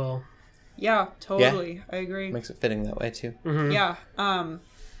that as well. Yeah, totally. Yeah. I agree. Makes it fitting that way, too. Yeah.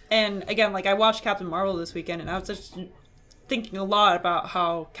 And again, like, I watched Captain Marvel this weekend, and I was just thinking a lot about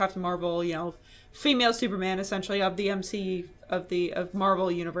how Captain Marvel, you know, female Superman, essentially, of the of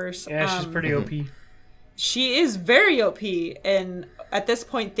Marvel Universe. Yeah, she's pretty OP. She is very OP, and at this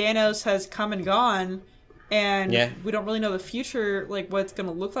point, Thanos has come and gone, and we don't really know the future, like, what it's going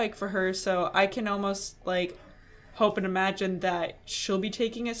to look like for her, so I can almost, like, hope and imagine that she'll be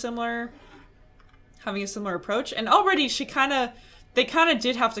taking having a similar approach. And already they kind of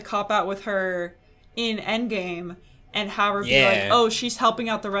did have to cop out with her in Endgame and have her be like, oh, she's helping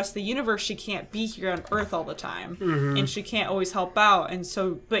out the rest of the universe, she can't be here on Earth all the time, and she can't always help out. And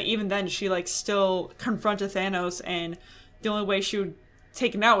so, but even then, she, like, still confronted Thanos, and the only way she would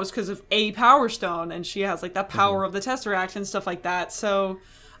take him out was because of a Power Stone, and she has, like, that power of the Tesseract and stuff like that. So,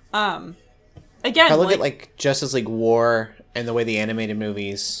 again, I look at, like, Justice League War and the way the animated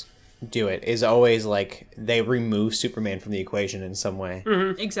movies do it is always, like, they remove Superman from the equation in some way.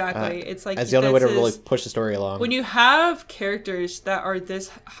 Exactly. It's like... As the only way to really push the story along. When you have characters that are this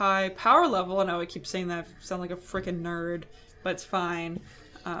high power level, I know I keep saying that, I sound like a freaking nerd, but it's fine.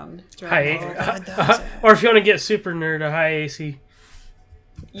 Or if you want to get super nerd, a high AC.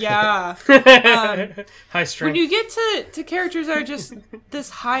 Yeah. High strength. When you get to characters that are just this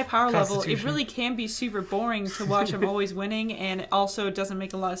high power level, it really can be super boring to watch them always winning, and it also doesn't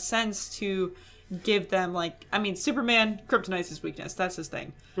make a lot of sense to give them, like, I mean, Superman, kryptonite's his weakness, that's his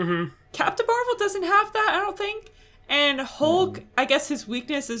thing. Captain Marvel doesn't have that, I don't think. And Hulk, I guess his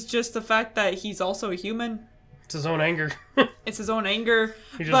weakness is just the fact that he's also a human. It's his own anger. It's his own anger.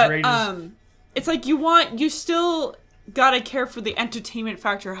 He just rages. It's like you still gotta care for the entertainment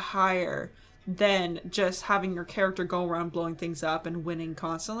factor higher than just having your character go around blowing things up and winning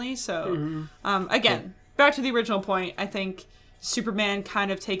constantly. So, again, back to the original point, I think Superman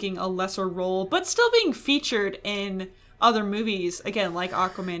kind of taking a lesser role, but still being featured in other movies, again, like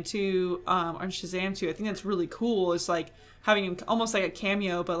Aquaman 2 or Shazam 2. I think that's really cool. It's like having him almost like a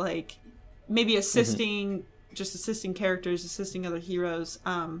cameo, but like maybe assisting, just assisting characters, assisting other heroes.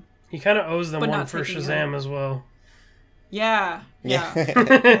 He kind of owes them one for Shazam as well. Yeah,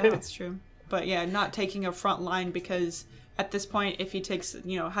 that's true. But yeah, not taking a front line, because at this point, if he takes,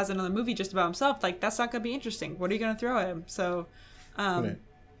 has another movie just about himself, like, that's not going to be interesting. What are you going to throw at him? So,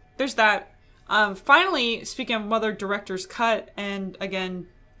 there's that. Finally, speaking of other director's cut, and again,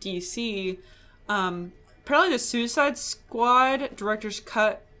 DC, apparently the Suicide Squad director's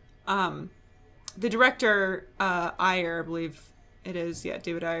cut, the director, Ayer, I believe it is,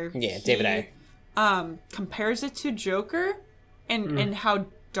 David Ayer. Yeah, David Ayer. Compares it to Joker and how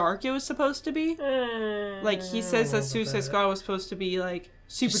dark it was supposed to be. Like, he says that Suicide Squad was supposed to be, like,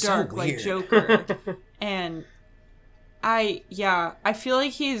 super so dark like weird. Joker. And I feel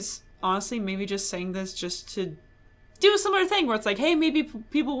like he's honestly maybe just saying this just to do a similar thing where it's like, hey, maybe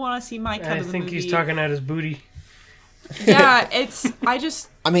people want to see my cut of the movie. I think he's talking at his booty. Yeah,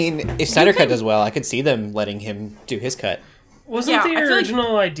 I mean, if Snyder Cut does well, I could see them letting him do his cut. Wasn't the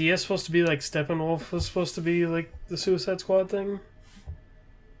original idea supposed to be like Steppenwolf was supposed to be like the Suicide Squad thing?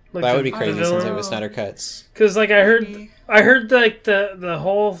 Like that would be crazy since it was Snyder Cuts. Because like I heard like the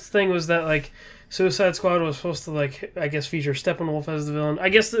whole thing was that like Suicide Squad was supposed to like I guess feature Steppenwolf as the villain. I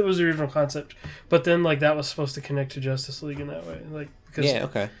guess it was the original concept, but then like that was supposed to connect to Justice League in that way. Like because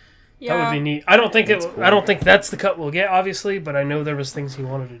okay. That would be neat. I don't think cool. I don't think that's the cut we'll get, obviously, but I know there was things he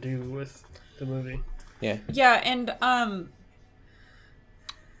wanted to do with the movie. Yeah. Yeah, and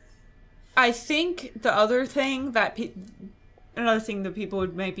I think the other thing that another thing that people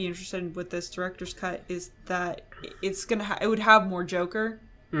might be interested in with this director's cut is that it's gonna it would have more Joker.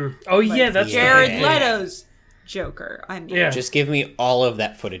 Oh like, yeah, that's Jared Leto's Joker. I mean, just give me all of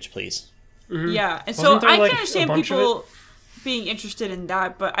that footage, please. Mm-hmm. Yeah, and so I can understand people being interested in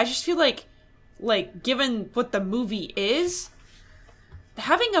that, but I just feel like given what the movie is,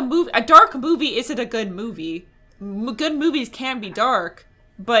 having a dark movie isn't a good movie. Good movies can be dark,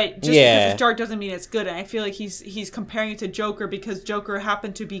 but just because it's dark doesn't mean it's good. And I feel like he's comparing it to Joker because Joker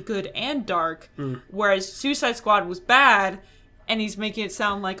happened to be good and dark, whereas Suicide Squad was bad, and he's making it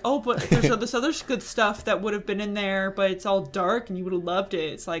sound like, oh, but there's this other good stuff that would have been in there, but it's all dark and you would have loved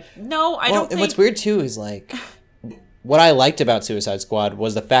it. It's like, no, I don't think... And what's weird too is like... What I liked about Suicide Squad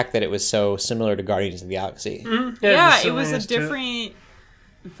was the fact that it was so similar to Guardians of the Galaxy. Mm-hmm. Yeah, it was a different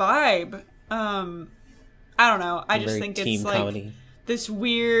vibe. I don't know. I just think it's like comedy. This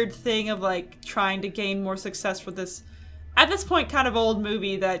weird thing of like trying to gain more success for this, at this point, kind of old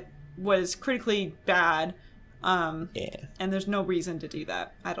movie that was critically bad. And there's no reason to do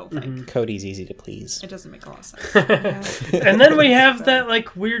that, I don't think. Cody's easy to please. It doesn't make a lot of sense. And then we have that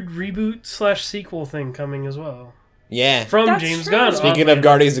like weird reboot / sequel thing coming as well. Yeah. From That's James true. Gunn. Speaking of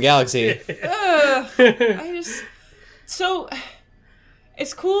Guardians of the Galaxy. So,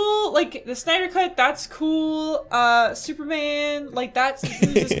 it's cool. Like, the Snyder Cut, that's cool. Superman, like, that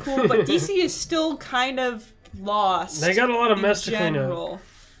news is cool. But DC is still kind of lost. They got a lot of mess to clean up.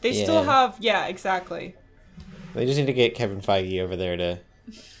 They still have, exactly. They just need to get Kevin Feige over there to...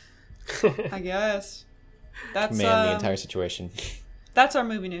 I guess. That's command the entire situation. That's our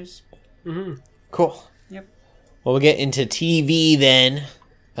movie news. Mm-hmm. Cool. Yep. Well, we'll get into TV then.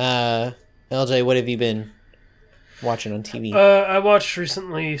 LJ, what have you been watching on TV? I watched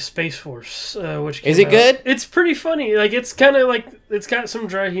recently Space Force, which came Is it out. good? It's pretty funny. Like it's kind of like it's got some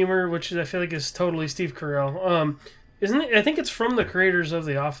dry humor, which I feel like is totally Steve Carell. Isn't it? I think it's from the creators of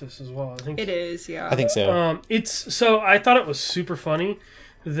The Office as well. I think it is. Yeah, I think so. It's so I thought it was super funny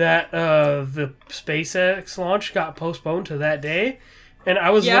that the SpaceX launch got postponed to that day. And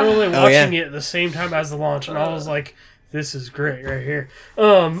I was literally watching it at the same time as the launch, and I was like, "This is great right here."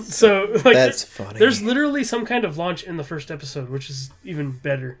 So like, that's funny. There's literally some kind of launch in the first episode, which is even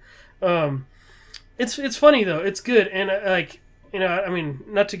better. It's funny though. It's good, and I mean,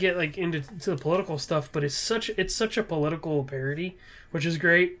 not to get like into the political stuff, but it's such a political parody, which is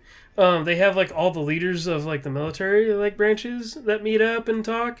great. They have like all the leaders of like the military like branches that meet up and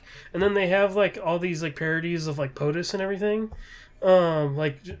talk, and then they have like all these like parodies of like POTUS and everything.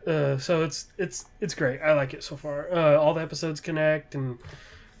 So it's great. I like it so far. All the episodes connect, and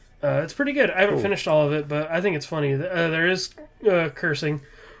it's pretty good. I haven't finished all of it, but I think it's funny. There is cursing,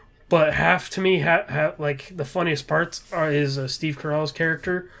 but like the funniest parts is Steve Carell's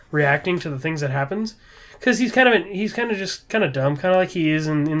character reacting to the things that happens, because he's kind of just kind of dumb, kind of like he is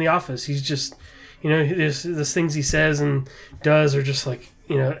in The Office. He's just, there's things he says and does are just like,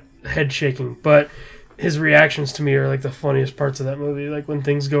 head shaking, but his reactions to me are like the funniest parts of that movie, like when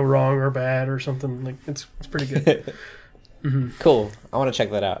things go wrong or bad or something. Like it's pretty good. Mm-hmm. Cool. I want to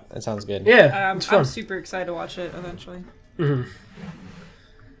check that out. That sounds good. Yeah, it's fun. I'm super excited to watch it eventually. Mm-hmm.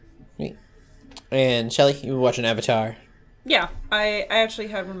 Neat. And Shelly, you were watching Avatar. Yeah, I actually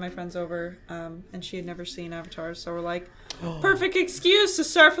had one of my friends over, and she had never seen Avatar, so we're like, perfect excuse to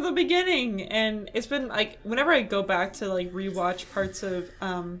start from the beginning. And it's been like, whenever I go back to like rewatch parts of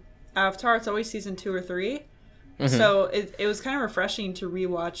Avatar, it's always season 2 or 3. Mm-hmm. So it was kind of refreshing to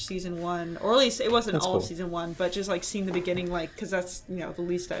rewatch season 1, or at least it wasn't all of season 1, but just like seeing the beginning, like, because that's the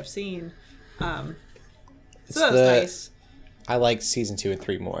least I've seen. So that was nice. I like season 2 and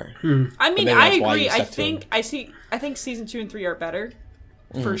 3 more. I mean, I agree. I think season 2 and 3 are better,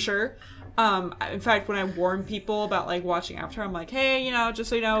 for sure. In fact, when I warn people about like watching Avatar, I'm like, hey, just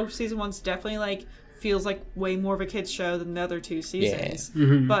so you know, season 1's definitely like feels like way more of a kids show than the other 2 seasons. Yeah.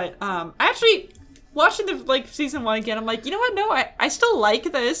 Mm-hmm. But I actually watching the season 1 again, I'm like, you know what? No, I still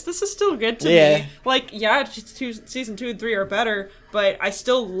like this. This is still good to me. Like, yeah, season 2 and 3 are better, but I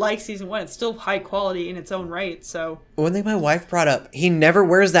still like season 1. It's still high quality in its own right. So one thing my wife brought up, he never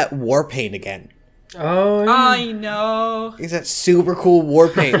wears that war paint again. Oh, yeah. I know. He's that super cool war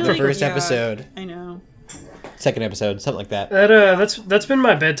paint in the first episode. I know. Second episode, something like that. That's been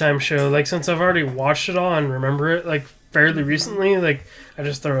my bedtime show. Like, since I've already watched it all and remember it, like, fairly recently, like, I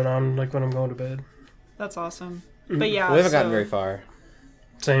just throw it on, like, when I'm going to bed. That's awesome. But yeah, We haven't gotten very far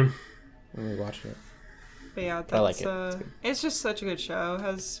Same. when we watched it. But yeah, that's, I like it. It's just such a good show. It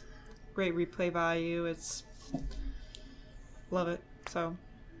has great replay value. It's love it. So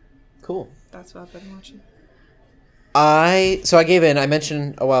Cool. that's what I've been watching. I gave in. I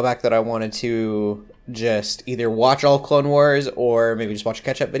mentioned a while back that I wanted to just either watch all of Clone Wars or maybe just watch a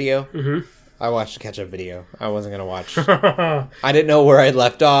catch-up video. Mm-hmm. I watched a catch-up video. I wasn't going to watch. I didn't know where I'd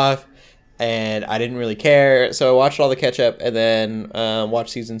left off, and I didn't really care. So I watched all the catch-up and then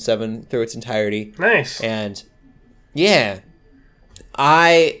watched Season 7 through its entirety. Nice. And, yeah.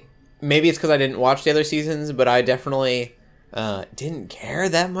 Maybe it's because I didn't watch the other seasons, but I definitely didn't care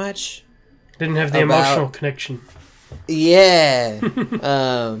that much. Didn't have the emotional connection. Yeah.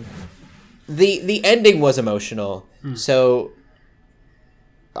 The ending was emotional. So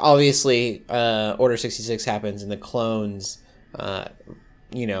obviously Order 66 happens and the clones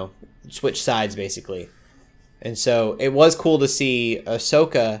switch sides basically. And so it was cool to see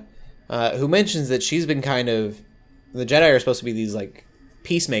Ahsoka who mentions that she's been kind of, the Jedi are supposed to be these like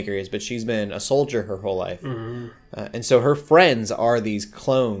peacemakers, but she's been a soldier her whole life. Mm-hmm. And so her friends are these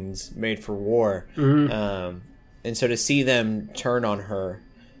clones made for war. Mm-hmm. And so to see them turn on her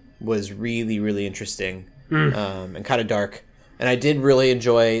was really, really interesting and kind of dark. And I did really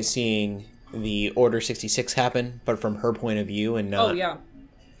enjoy seeing the Order 66 happen, but from her point of view and not... Oh, yeah.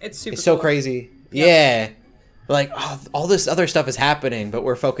 It's super It's so cool. crazy. Yeah. Like, all this other stuff is happening, but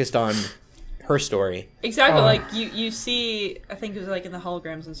we're focused on her story. Exactly. Like, you see, I think it was like in the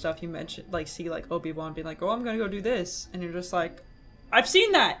holograms and stuff, you mentioned, like, see, like, Obi-Wan being like, oh, I'm going to go do this. And you're just like, I've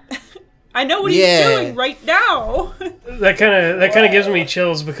seen that. I know what he's doing right now. That kind of gives me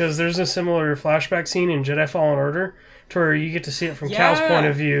chills because there's a similar flashback scene in Jedi Fallen Order to where you get to see it from Cal's point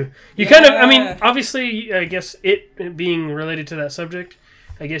of view. You kind of, I mean, obviously, I guess it being related to that subject,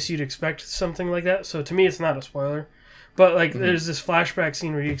 I guess you'd expect something like that. So to me, it's not a spoiler. But like, there's this flashback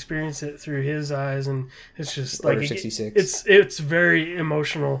scene where you experience it through his eyes, and it's just like Order 66. It's very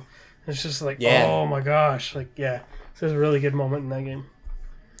emotional. It's just like, oh my gosh, like it's a really good moment in that game.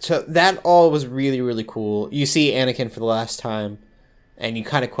 So that all was really, really cool. You see Anakin for the last time, and you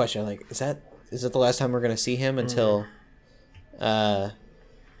kind of question, like, is that the last time we're going to see him until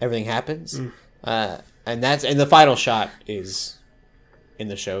everything happens? And the final shot is in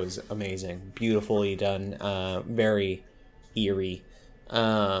the show is amazing, beautifully done, very eerie.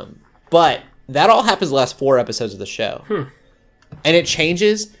 But that all happens the last 4 episodes of the show, and it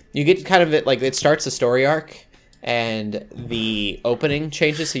changes. You get kind of it starts the story arc. And the opening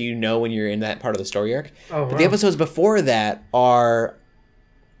changes, so you know when you're in that part of the story arc. Oh, but the episodes before that are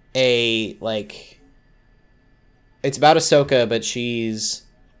it's about Ahsoka, but she's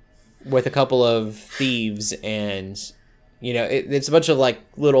with a couple of thieves, and it's a bunch of like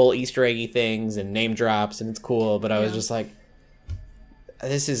little Easter eggy things and name drops, and it's cool. But I was just like,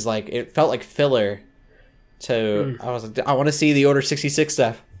 this is like, it felt like filler. I was like, I want to see the Order 66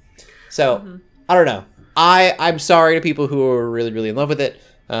 stuff. So I don't know. I'm sorry to people who are really, really in love with it.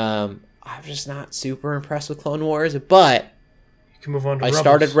 I'm just not super impressed with Clone Wars, but you can move on to I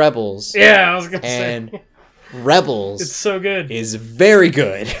started Rebels. Yeah, I was gonna say. And Rebels it's so good. Is very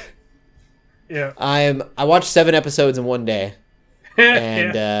good. Yeah. I watched 7 episodes in one day.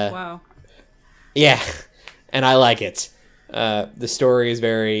 And wow. Yeah. And I like it. The story is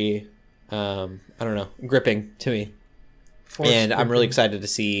very I don't know, gripping to me. I'm really excited to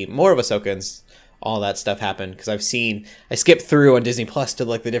see more of Ahsoka and all that stuff happen, because I skipped through on Disney Plus to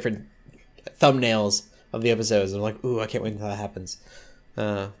like the different thumbnails of the episodes, and I'm like, ooh, I can't wait until that happens.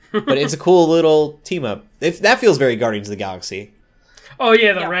 But it's a cool little team up. That feels very Guardians of the Galaxy. Oh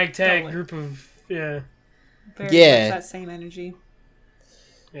yeah, the ragtag group of Very much that same energy.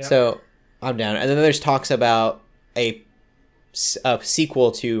 Yeah. So I'm down. And then there's talks about a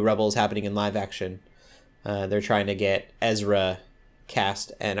sequel to Rebels happening in live action. They're trying to get Ezra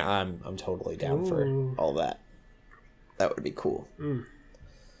cast, and I'm totally down for all that. That would be cool.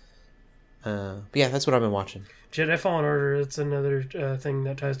 But yeah, that's what I've been watching. Jedi Fallen Order, it's another thing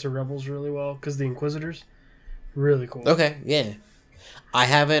that ties to Rebels really well, because the Inquisitors, really cool. Okay, yeah. I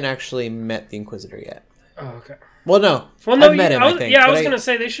haven't actually met the Inquisitor yet. Oh, okay. Well, no. I've met him, I think. Yeah, I was going to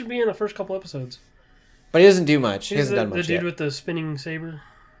say they should be in the first couple episodes. But he doesn't do much. He hasn't done much yet. The dude yet. with the spinning saber?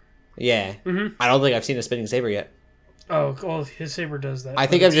 Yeah. Mm-hmm. I don't think I've seen a spinning saber yet. Oh, well, his saber does that. I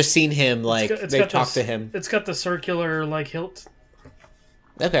think I've just seen him, like, they've talked to him. It's got the circular, like, hilt.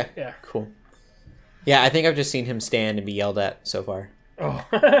 Okay. Yeah. Cool. Yeah, I think I've just seen him stand and be yelled at so far. Oh.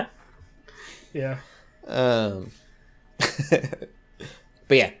 Yeah. But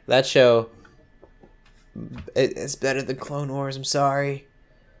yeah, that show, it's better than Clone Wars. I'm sorry.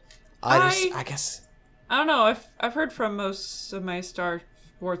 I guess. I don't know. I've heard from most of my Star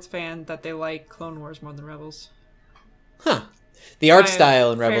Wars fans that they like Clone Wars more than Rebels. Huh. The art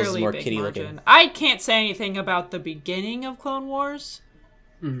style in Rebels is more kitty looking. I can't say anything about the beginning of Clone Wars.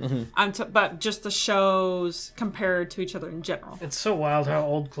 Mm-hmm. But just the shows compared to each other in general. It's so wild how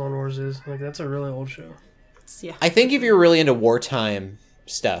old Clone Wars is. Like, that's a really old show. Yeah. I think if you're really into wartime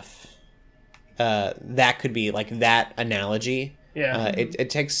stuff, that could be like that analogy. Yeah. It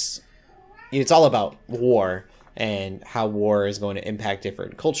takes. It's all about war and how war is going to impact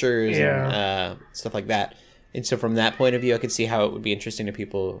different cultures and stuff like that. And so from that point of view, I could see how it would be interesting to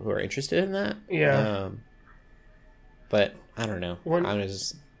people who are interested in that. Yeah. But I don't know. When I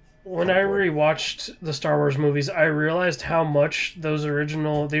rewatched the Star Wars movies, I realized how much the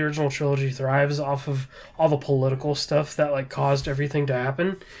original trilogy thrives off of all the political stuff that like caused everything to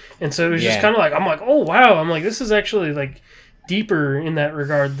happen. And so it was just kind of like, I'm like, oh wow, I'm like, this is actually like deeper in that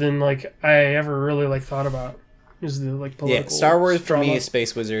regard than like I ever really like thought about. Is the like political Star Wars drama. For me is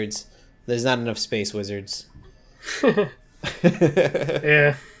space wizards. There's not enough space wizards.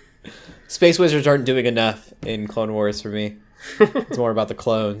 Yeah. Space wizards aren't doing enough in Clone Wars for me. It's more about the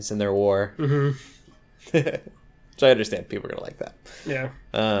clones and their war. Mm-hmm. So I understand people are going to like that. Yeah.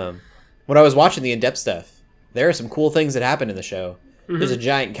 When I was watching the in-depth stuff, there are some cool things that happen in the show. Mm-hmm. There's a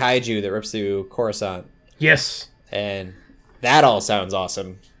giant kaiju that rips through Coruscant. Yes. And that all sounds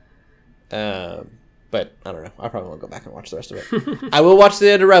awesome. But I don't know. I probably won't go back and watch the rest of it. I will watch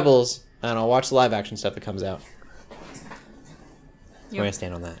the end of Rebels, and I'll watch the live action stuff that comes out. That's where I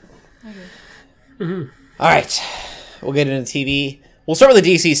stand on that. Okay. Mm-hmm. All right. We'll get into TV. We'll start with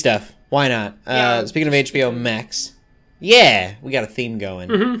the DC stuff. Why not? Speaking of HBO Max. Yeah, we got a theme going.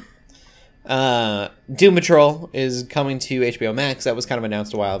 Mm-hmm. Doom Patrol is coming to HBO Max. That was kind of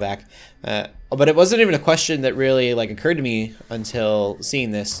announced a while back. But it wasn't even a question that really like occurred to me until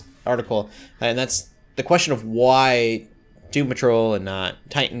seeing this article. And that's the question of why Doom Patrol and not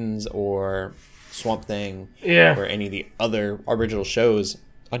Titans or Swamp Thing or any of the other original shows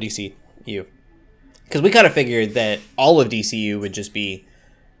on DCU. Because we kind of figured that all of DCU would just be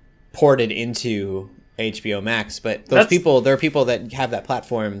ported into HBO Max. But there are people that have that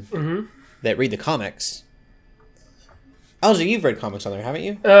platform that read the comics. Algie, you've read comics on there, haven't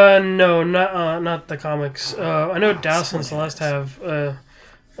you? No, not the comics. I know Dallas and Celeste have.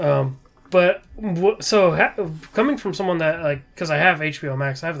 But coming from someone that like, because I have HBO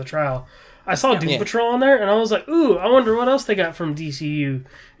Max, I have the trial. I saw Doom Patrol on there, and I was like, "Ooh, I wonder what else they got from DCU."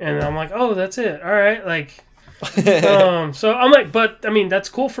 And I'm like, "Oh, that's it. All right." Like, so I'm like, but I mean, that's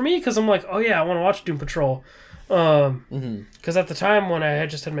cool for me because I'm like, "Oh yeah, I want to watch Doom Patrol." Because at the time when I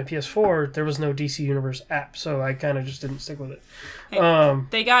had just had my PS4, there was no DC Universe app, so I kind of just didn't stick with it.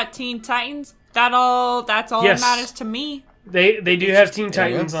 They got Teen Titans. That's all that matters to me. They do have Teen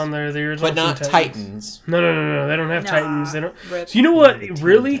Titans on there, the original, but not Titans. No. They don't have Titans. They don't. So you know what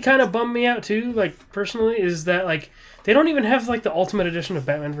really kind of bummed me out too, like personally, is that like they don't even have like the Ultimate Edition of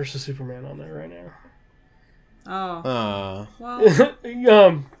Batman vs Superman on there right now. Oh.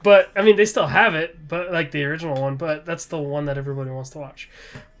 Well. But I mean, they still have it, but like the original one. But that's the one that everybody wants to watch.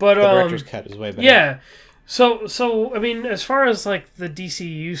 But the director's cut is way better. Yeah. So I mean, as far as like the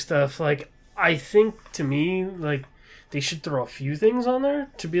DCU stuff, like I think to me, like they should throw a few things on there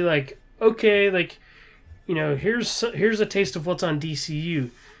to be like, okay, like, you know, here's a taste of what's on DCU.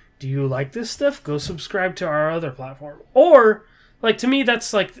 Do you like this stuff? Go subscribe to our other platform. Or, like, to me,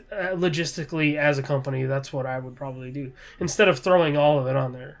 that's like logistically as a company, that's what I would probably do instead of throwing all of it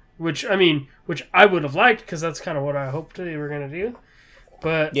on there. Which I would have liked because that's kind of what I hoped they were gonna do.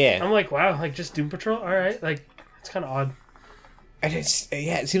 But yeah, I'm like, wow, like just Doom Patrol, all right, like it's kind of odd. And it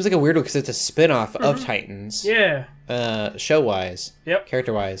seems like a weird one because it's a spin-off of Titans. Yeah. Show-wise. Yep.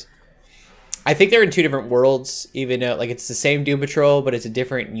 Character-wise. I think they're in two different worlds, even though like it's the same Doom Patrol, but it's a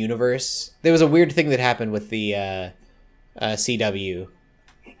different universe. There was a weird thing that happened with the CW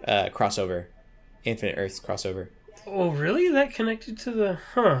crossover, Infinite Earths crossover. Oh, really? That connected to the...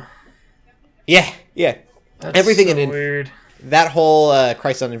 Yeah. That's everything so weird. That whole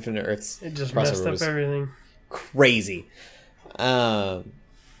Crisis on Infinite Earths it just crossover messed up everything. Crazy.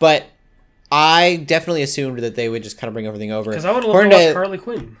 But I definitely assumed that they would just kind of bring everything over. Because I would love to watch Harley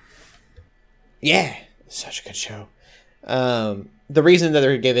Quinn. Yeah, such a good show. The reason that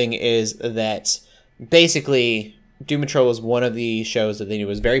they're giving is that basically Doom Patrol was one of the shows that they knew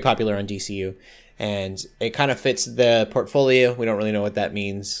was very popular on DCU, and it kind of fits the portfolio. We don't really know what that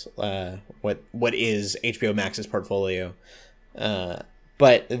means. What is HBO Max's portfolio?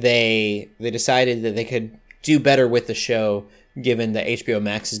 But they decided that they could do better with the show, given that HBO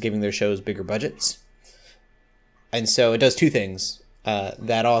Max is giving their shows bigger budgets. And so it does two things.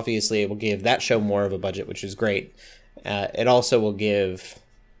 That obviously will give that show more of a budget, which is great. It also will give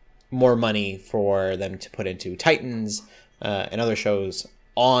more money for them to put into Titans and other shows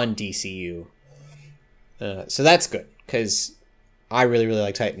on DCU. So that's good, because I really, really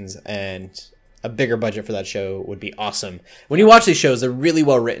like Titans, and a bigger budget for that show would be awesome. When you watch these shows, they're really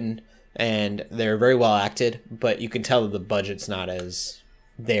well written, and they're very well acted, but you can tell that the budget's not as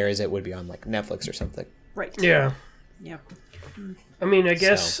there as it would be on like Netflix or something. Right. Yeah. Yep. I mean, I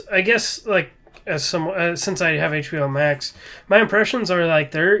guess like as some since I have HBO Max, my impressions are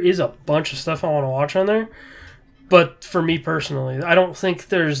like there is a bunch of stuff I want to watch on there, but for me personally, I don't think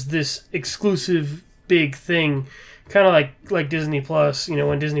there's this exclusive big thing. Kind of like Disney Plus. You know,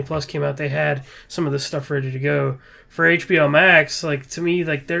 when Disney Plus came out, they had some of this stuff ready to go. For HBO Max, like to me,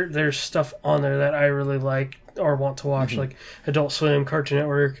 like there's stuff on there that I really like or want to watch, like Adult Swim, Cartoon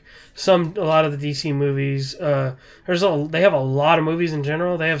Network, a lot of the DC movies. They have a lot of movies in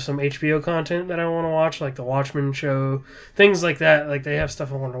general. They have some HBO content that I want to watch, like the Watchmen show, things like that. Like they have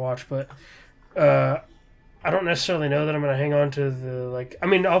stuff I want to watch, but I don't necessarily know that I'm going to hang on to the like. I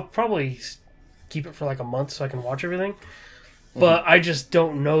mean, I'll probably keep it for like a month so I can watch everything. But I just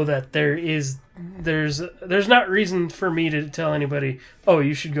don't know that there's not reason for me to tell anybody, oh,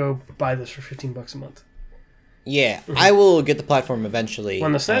 you should go buy this for $15 a month. Yeah, I will get the platform eventually.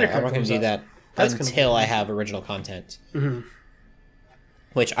 When the Snyder Cut I'm not going to do that until I have original content.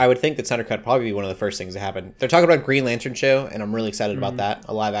 Which I would think that Snyder Cut would probably be one of the first things to happen. They're talking about Green Lantern show, and I'm really excited about that.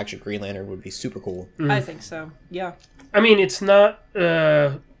 A live action Green Lantern would be super cool. I think so. Yeah. I mean, it's not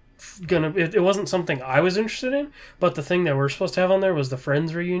it wasn't something I was interested in, but the thing that we're supposed to have on there was the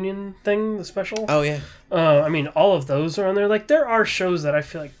Friends reunion thing, the special. Oh yeah. I mean, all of those are on there. Like, there are shows that I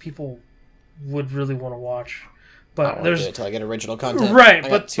feel like people would really want to watch, but there's until I get original content, right?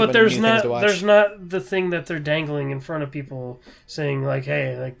 But there's not the thing that they're dangling in front of people, saying like,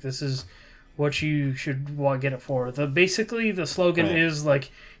 hey, like this is what you should get it for. Basically the slogan is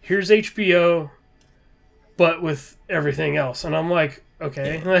like, here's HBO, but with everything else, and I'm like,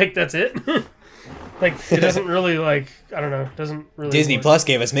 okay, like that's it. Like it doesn't really doesn't really. Disney Plus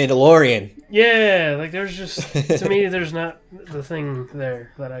gave us Mandalorian. Yeah, like there's just to me there's not the thing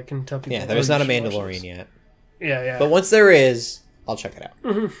there that I can tell people. Yeah, there's not a Mandalorian yet. Yeah. But once there is, I'll check it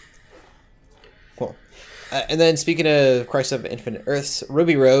out. Cool. And then speaking of Crisis of Infinite Earths,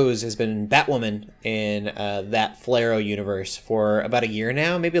 Ruby Rose has been Batwoman in that Flaro universe for about a year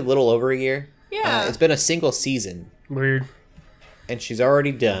now, maybe a little over a year. Yeah. It's been a single season. Weird. And she's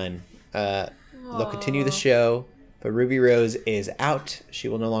already done. They'll continue the show, but Ruby Rose is out. She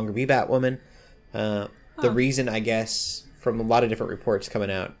will no longer be Batwoman. The reason, I guess, from a lot of different reports coming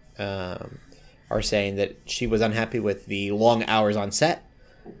out, are saying that she was unhappy with the long hours on set.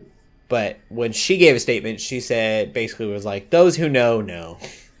 But when she gave a statement, she said, basically was like, those who know.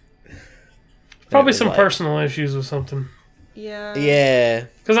 Probably some personal issues with something. Yeah. Yeah.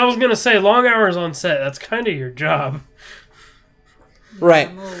 Because I was going to say, long hours on set, that's kind of your job. Right.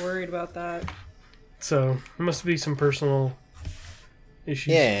 I'm a little worried about that. So, it must be some personal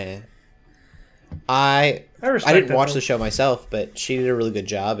issues. Yeah. I didn't watch the show myself, but she did a really good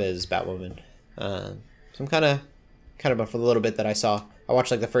job as Batwoman. So I'm kind of for the little bit that I saw. I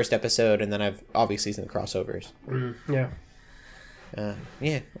watched like the first episode, and then I've obviously seen the crossovers. Yeah.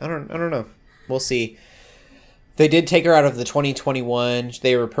 Yeah. I don't know. We'll see. They did take her out of the 2021.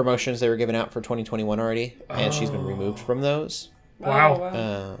 They were promotions they were giving out for 2021 already, and she's been removed from those.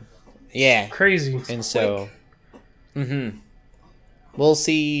 Wow. Yeah. Crazy. And so, we'll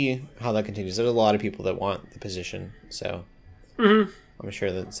see how that continues. There's a lot of people that want the position, so I'm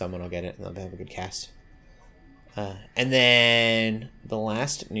sure that someone will get it, and they'll have a good cast. And then the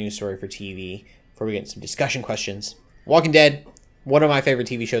last news story for TV, before we get into some discussion questions. Walking Dead, one of my favorite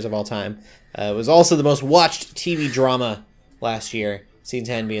TV shows of all time. It was also the most watched TV drama last year. Season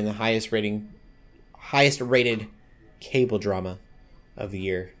 10 being the highest rated cable drama of the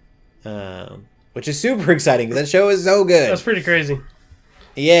year. Which is super exciting because that show is so good. That's pretty crazy.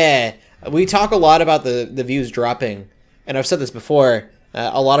 Yeah. We talk a lot about the views dropping, and I've said this before.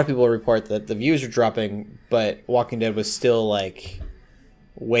 a lot of people report that the views are dropping, but Walking Dead was still like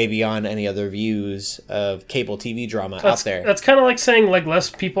way beyond any other views of cable TV drama out there. That's kind of like saying like less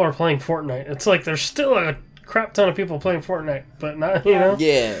people are playing Fortnite. It's like there's still a crap ton of people playing Fortnite, but not, you know?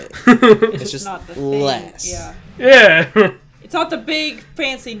 Yeah. It's just not the less. thing. Yeah. It's not the big,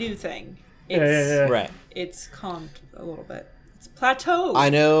 fancy new thing. Yeah. Right. It's calmed a little bit. It's plateaued. I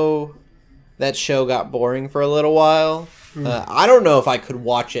know that show got boring for a little while. I don't know if I could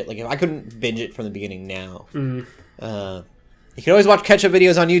watch it. Like, if I couldn't binge it from the beginning now. You can always watch catch-up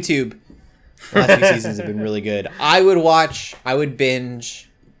videos on YouTube. The last few seasons have been really good. I would binge.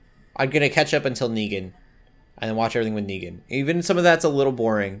 I'd get a catch-up until Negan. And then watch everything with Negan. Even some of that's a little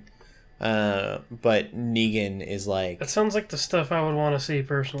boring. But Negan is like... That sounds like the stuff I would want to see,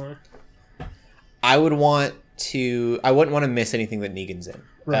 personally. I wouldn't want to miss anything that Negan's in.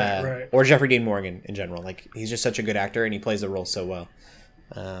 Right. Or Jeffrey Dean Morgan in general. Like, he's just such a good actor, and he plays the role so well.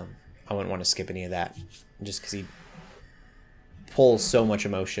 I wouldn't want to skip any of that. Just because he pulls so much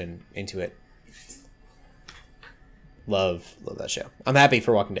emotion into it. Love that show. I'm happy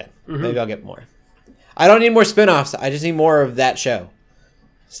for Walking Dead. Maybe I'll get more. I don't need more spin-offs. I just need more of that show.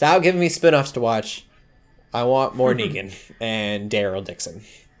 Stop giving me spin-offs to watch. I want more Negan and Daryl Dixon.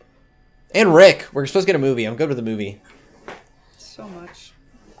 And Rick. We're supposed to get a movie. I'm good with the movie. So much.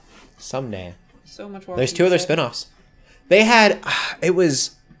 Someday. So much more. There's 2 other spin-offs. They had... it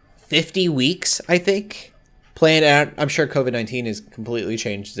was 50 weeks, I think, planned out. I'm sure COVID-19 has completely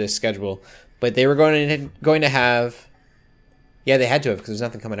changed this schedule. But they were going to have... Yeah, they had to have, because there's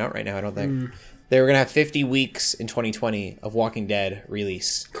nothing coming out right now, I don't think. They were going to have 50 weeks in 2020 of Walking Dead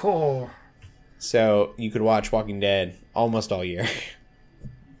release. Cool. So you could watch Walking Dead almost all year.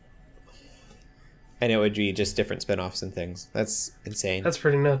 And it would be just different spin-offs and things. That's insane. That's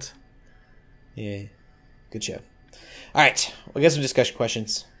pretty nuts. Yeah. Good show. All right. We'll get some discussion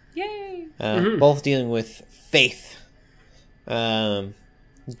questions. Yay! Both dealing with faith. Dustin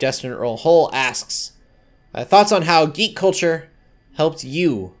Earl Hull asks, thoughts on how geek culture helped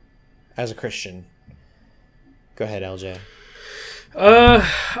you as a Christian? Go ahead, LJ.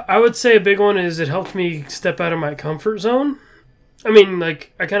 I would say a big one is it helped me step out of my comfort zone. I mean,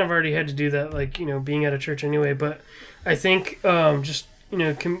 like, I kind of already had to do that, like, you know, being at a church anyway, but I think just, you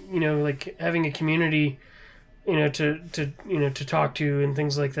know, like having a community, you know, to talk to and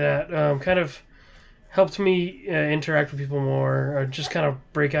things like that, kind of helped me interact with people more, just kind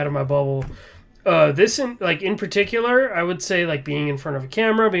of break out of my bubble. In particular, I would say, like, being in front of a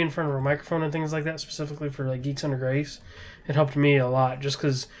camera, being in front of a microphone and things like that, specifically for, like, Geeks Under Grace, it helped me a lot, just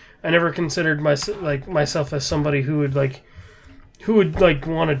because I never considered myself as somebody who would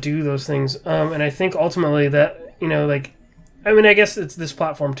want to do those things. And I think ultimately that, you know, like, I mean, I guess it's this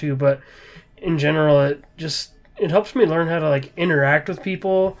platform too, but in general, it helps me learn how to, like, interact with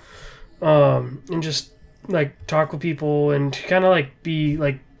people, and just, like, talk with people and kind of, like, be,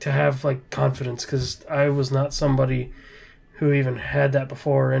 like, to have, like, confidence, because I was not somebody who even had that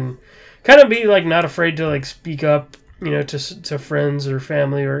before, and kind of be, like, not afraid to, like, speak up, you know, to friends or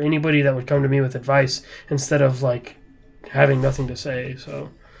family or anybody that would come to me with advice instead of, like, having nothing to say.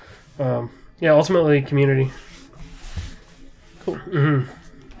 So, yeah, ultimately, community. Cool. You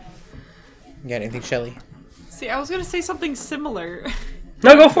got anything, Shelly? See, I was going to say something similar.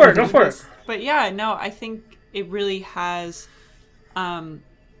 No, go for it. But yeah, no, I think it really has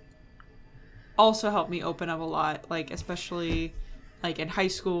also helped me open up a lot, like, especially, like, in high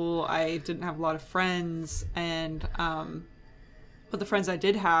school, I didn't have a lot of friends, and but the friends I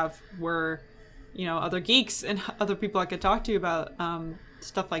did have were, you know, other geeks and other people I could talk to about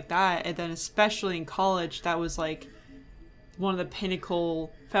stuff like that. And then especially in college, that was, like, one of the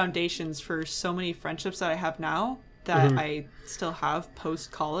pinnacle foundations for so many friendships that I have now that I still have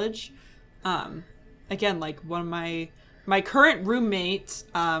post-college. Again, like, one of my current roommate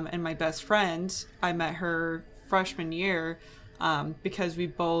and my best friend, I met her freshman year because we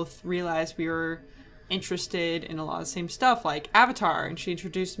both realized we were interested in a lot of the same stuff, like Avatar, and she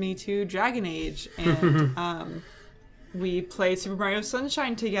introduced me to Dragon Age, and we played Super Mario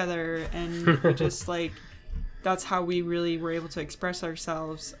Sunshine together, and we just, like, that's how we really were able to express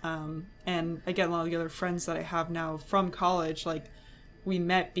ourselves. And again, a lot of the other friends that I have now from college, like, we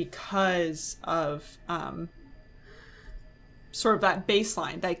met because of sort of that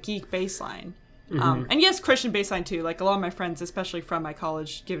baseline, that geek baseline. And yes, Christian baseline too. Like, a lot of my friends, especially from my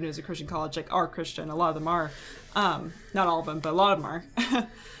college, given it was a Christian college, like, are Christian. A lot of them are. Not all of them, but a lot of them are.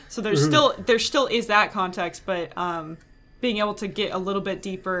 So there still is that context, but being able to get a little bit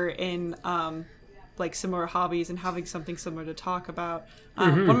deeper in like similar hobbies and having something similar to talk about.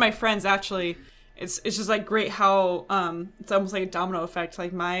 One of my friends actually, it's just like great how it's almost like a domino effect.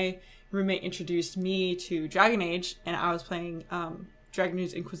 Like my roommate introduced me to Dragon Age, and I was playing Dragon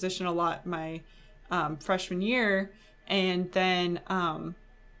Age Inquisition a lot my freshman year, and then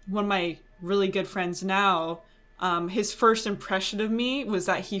one of my really good friends now, his first impression of me was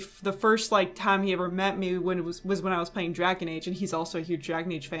that the first like time he ever met me was when I was playing Dragon Age, and he's also a huge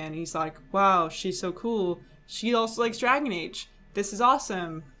Dragon Age fan. And he's like, wow, she's so cool. She also likes Dragon Age. This is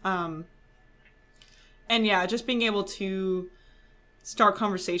awesome. And yeah, just being able to start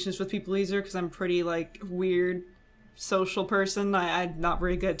conversations with people easier, because I'm pretty like weird social person. I'm not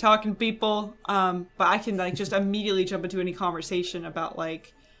very good at talking to people. But I can like just immediately jump into any conversation about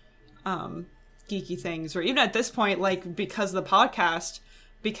like geeky things, or even at this point, like because of the podcast,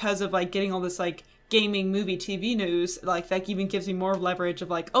 because of like getting all this like gaming, movie, TV news, like that even gives me more leverage of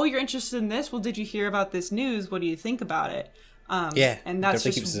like, oh, you're interested in this? Well, did you hear about this news? What do you think about it? Yeah, and that's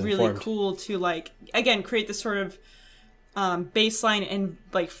just really informed. Cool to like, again, create this sort of baseline and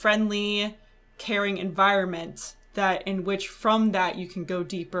like friendly, caring environment that in which from that you can go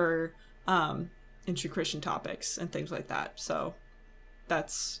deeper into Christian topics and things like that. So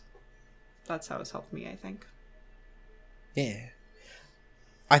that's how it's helped me, I think. Yeah.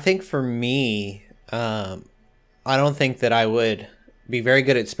 I think for me, I don't think that I would be very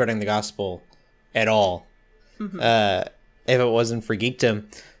good at spreading the gospel at all if it wasn't for geekdom.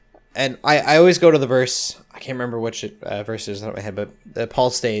 And I always go to the verse, I can't remember which verse is on my head, but Paul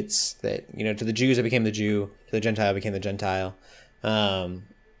states that, you know, to the Jews I became the Jew, to the Gentile I became the Gentile.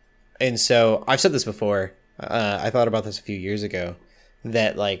 And so I've said this before, I thought about this a few years ago,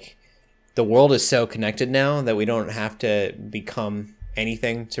 that like the world is so connected now that we don't have to become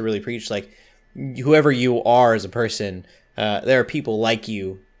anything to really preach. Like whoever you are as a person, there are people like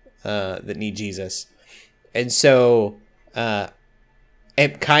you that need Jesus. And so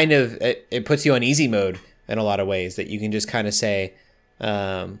it kind of it puts you on easy mode in a lot of ways, that you can just kind of say,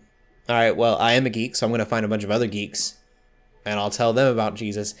 all right, well, I am a geek, so I'm going to find a bunch of other geeks and I'll tell them about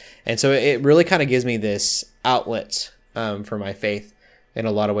Jesus. And so it really kind of gives me this outlet for my faith in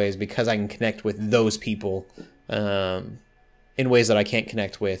a lot of ways, because I can connect with those people in ways that I can't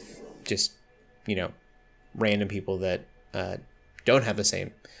connect with just, you know, random people that don't have the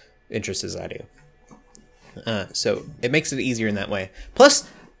same interests as I do. So it makes it easier in that way. Plus,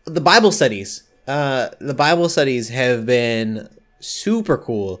 the Bible studies. The Bible studies have been super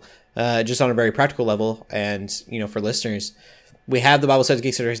cool, just on a very practical level. And, you know, for listeners, we have the Bible studies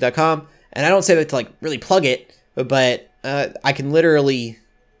at geeksandgrace.com. And I don't say that to, like, really plug it, but I can literally,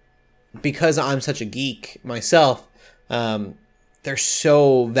 because I'm such a geek myself, they're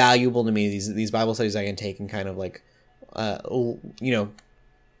so valuable to me. These Bible studies I can take and kind of, like, you know,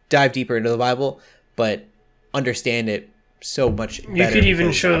 dive deeper into the Bible, but understand it so much better. You could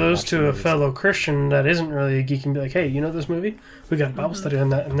even show those to a fellow Christian that isn't really a geek and be like, hey, you know this movie? We got a Bible study on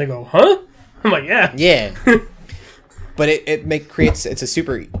that. And they go, huh? I'm like, yeah. Yeah. But it's a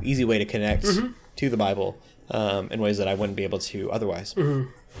super easy way to connect to the Bible in ways that I wouldn't be able to otherwise.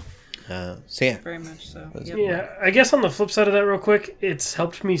 So yeah. Very much so. Yep. Yeah, I guess on the flip side of that real quick, it's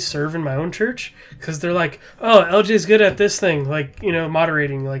helped me serve in my own church, because they're like, oh, LJ's good at this thing, like, you know,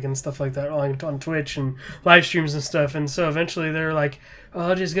 moderating, like, and stuff like that, like on Twitch and live streams and stuff. And so eventually they're like,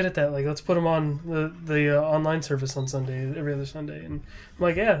 oh, LJ's good at that, like, let's put him on the online service on Sunday, every other Sunday. And I'm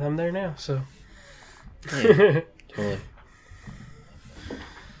like, yeah, I'm there now, so. Yeah, totally.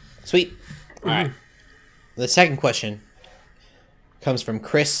 Sweet. All right. The second question comes from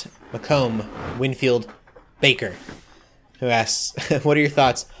Chris McComb Winfield Baker, who asks, what are your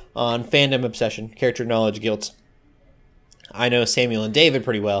thoughts on fandom obsession, character knowledge, guilt? I know Samuel and David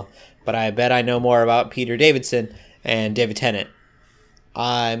pretty well, but I bet I know more about Peter Davidson and David Tennant.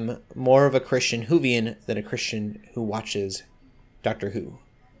 I'm more of a Christian Whovian than a Christian who watches Doctor Who.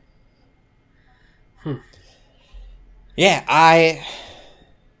 Yeah,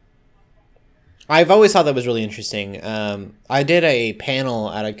 I've always thought that was really interesting. I did a panel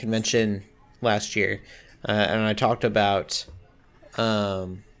at a convention last year, and I talked about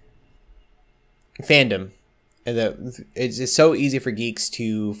fandom. And that it's so easy for geeks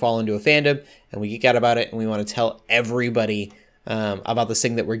to fall into a fandom, and we geek out about it, and we want to tell everybody about this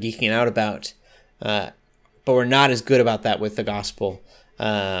thing that we're geeking out about. But we're not as good about that with the gospel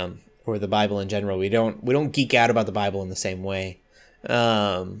or the Bible in general. We don't geek out about the Bible in the same way.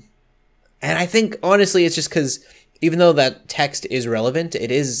 And I think, honestly, it's just because even though that text is relevant,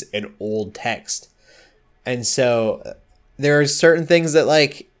 it is an old text. And so there are certain things that,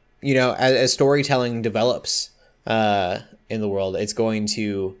 like, you know, as storytelling develops in the world, it's going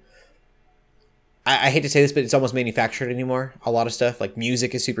to I hate to say this, but it's almost manufactured anymore. A lot of stuff, like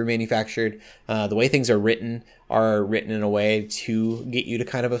music, is super manufactured. The way things are written in a way to get you to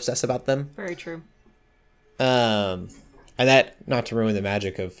kind of obsess about them. Very true. And that, not to ruin the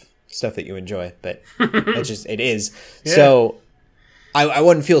magic of stuff that you enjoy, but it is. Yeah. So I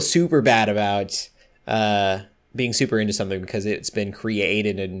wouldn't feel super bad about being super into something because it's been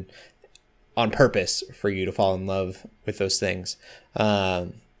created and on purpose for you to fall in love with those things.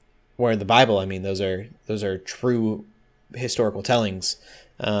 Where in the Bible, I mean, those are true historical tellings.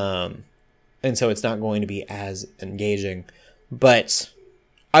 And so it's not going to be as engaging. But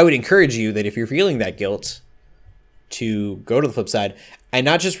I would encourage you that if you're feeling that guilt, to go to the flip side and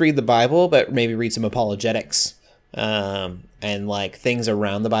not just read the Bible, but maybe read some apologetics and like things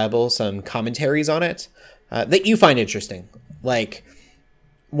around the Bible, some commentaries on it that you find interesting. Like,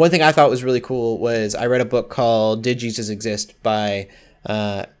 one thing I thought was really cool was I read a book called Did Jesus Exist by,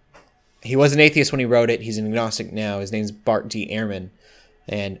 he was an atheist when he wrote it. He's an agnostic now. His name's Bart D. Ehrman.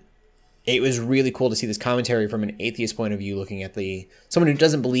 And it was really cool to see this commentary from an atheist point of view, looking at someone who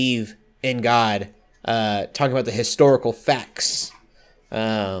doesn't believe in God, talking about the historical facts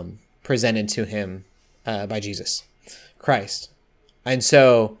presented to him by Jesus Christ. And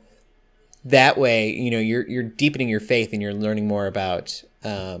so that way, you know, you're deepening your faith and you're learning more about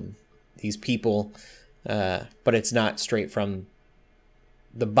these people, but it's not straight from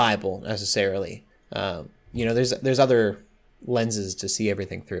the Bible necessarily. You know, there's other lenses to see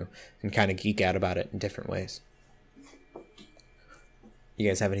everything through and kind of geek out about it in different ways. You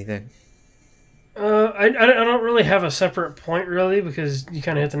guys have anything? I don't really have a separate point, really, because you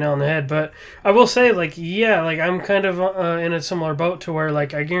kind of hit the nail on the head. But I will say, like, yeah, like, I'm kind of in a similar boat to where,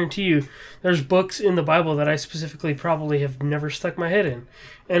 like, I guarantee you there's books in the Bible that I specifically probably have never stuck my head in.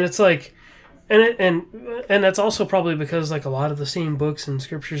 And it's like, and that's also probably because, like, a lot of the same books and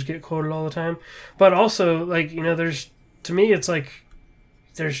scriptures get quoted all the time. But also, like, you know, to me, it's like,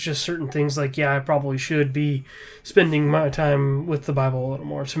 there's just certain things like, yeah, I probably should be spending my time with the Bible a little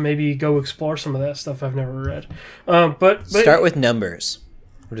more to maybe go explore some of that stuff I've never read. But start with Numbers.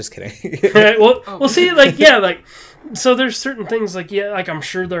 I'm just kidding. Well, see, like, yeah, like, so there's certain things like, yeah, like, I'm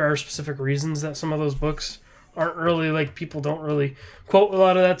sure there are specific reasons that some of those books aren't really, like, people don't really quote a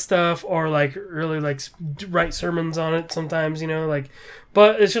lot of that stuff or, like, really, like, write sermons on it sometimes, you know, like,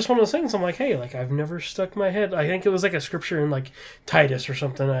 but it's just one of those things. I'm like, hey, like, I've never stuck my head. I think it was like a scripture in, like, Titus or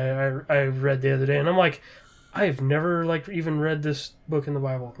something I read the other day, and I'm like, I've never, like, even read this book in the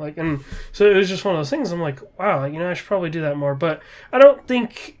Bible. Like, and so it was just one of those things. I'm like, wow, you know, I should probably do that more. But I don't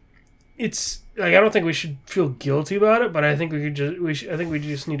think it's like, I don't think we should feel guilty about it. But I think I think we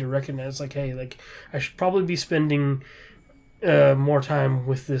just need to recognize, like, hey, like, I should probably be spending more time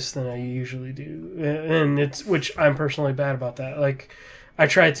with this than I usually do, and which I'm personally bad about that. Like, I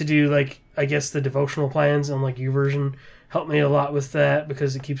try to do, like, I guess the devotional plans and, like, YouVersion help me a lot with that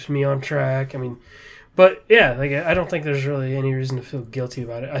because it keeps me on track. I mean, but yeah, like, I don't think there's really any reason to feel guilty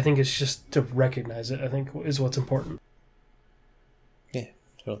about it. I think it's just to recognize it, I think, is what's important. Yeah,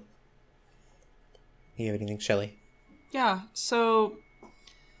 totally. You have anything, Shelley? Yeah, so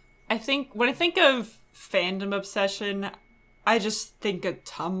I think when I think of fandom obsession, I just think of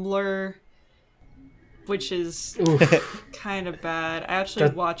Tumblr, which is kind of bad. I actually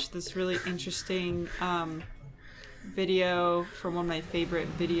watched this really interesting video from one of my favorite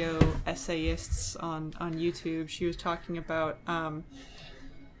video essayists on YouTube. She was talking about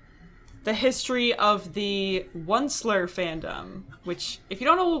the history of the Onceler fandom, which, if you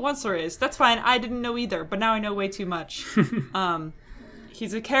don't know what Onceler is, that's fine. I didn't know either, but now I know way too much.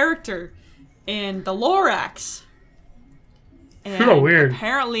 He's a character in the Lorax. And weird.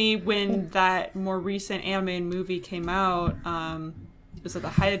 Apparently, when that more recent animated movie came out, it was at the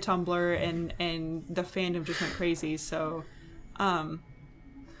height of Tumblr, and the fandom just went crazy. So,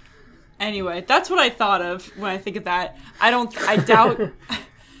 anyway, that's what I thought of when I think of that. I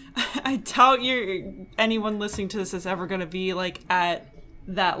doubt anyone listening to this is ever going to be, like, at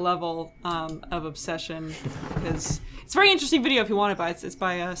that level of obsession, because it's a very interesting video if you want it. It's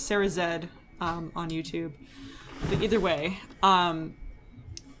by Sarah Zed on YouTube. But either way, I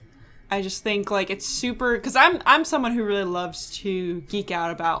just think, like, it's super, because I'm someone who really loves to geek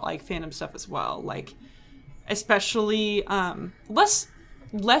out about, like, fandom stuff as well, like, especially less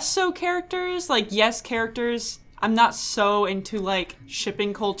so characters. Like, yes, characters, I'm not so into, like,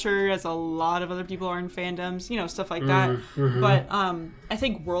 shipping culture as a lot of other people are in fandoms, you know, stuff like that. Mm-hmm. But I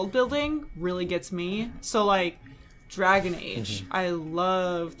think world building really gets me. So, like, Dragon Age. Mm-hmm. I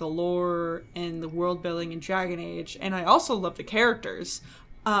love the lore and the world building in Dragon Age, and I also love the characters.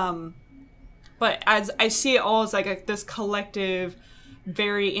 But as I see it all as, like, this collective,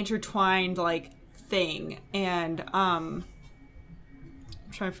 very intertwined, like, thing, and I'm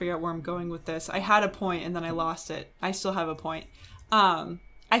trying to figure out where I'm going with this. I had a point and then I lost it. I still have a point.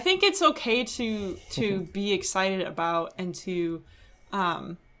 I think it's okay to be excited about and to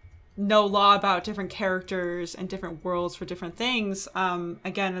know law about different characters and different worlds for different things.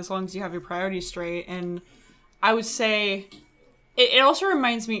 Again, as long as you have your priorities straight. And I would say it also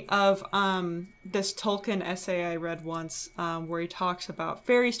reminds me of this Tolkien essay I read once, where he talks about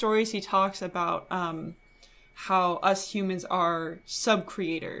fairy stories. He talks about how us humans are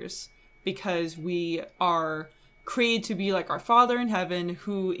sub-creators because we are created to be like our Father in heaven,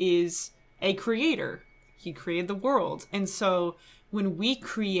 who is a creator. He created the world. And so when we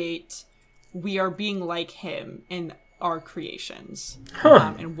create, we are being like him in our creations.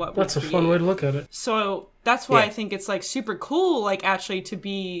 And what that's a fun way to look at it. So that's why I think it's like super cool, like actually to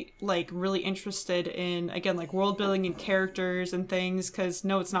be like really interested in, again, like world building and characters and things, because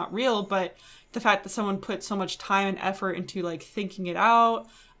no, it's not real, but the fact that someone put so much time and effort into like thinking it out,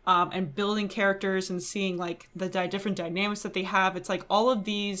 and building characters and seeing like the different dynamics that they have. It's like all of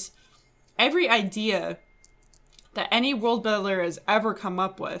these, every idea that any world builder has ever come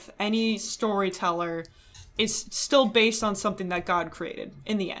up with, any storyteller, is still based on something that God created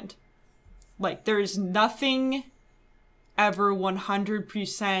in the end. Like there is nothing ever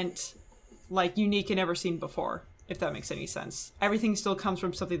 100% like unique and never seen before, if that makes any sense. Everything still comes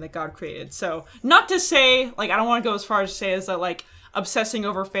from something that God created. So not to say, like, I don't want to go as far as to say as that like obsessing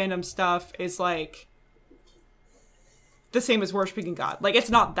over fandom stuff is like the same as worshiping God. Like it's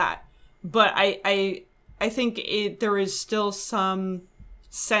not that. But I think there is still some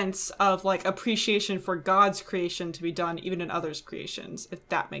sense of like appreciation for God's creation to be done even in others' creations, if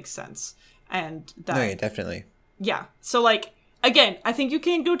that makes sense. And that, no, yeah, definitely. Yeah. So like again, I think you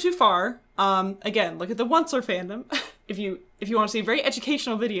can't go too far. Again, look at the Onceler fandom. if you want to see a very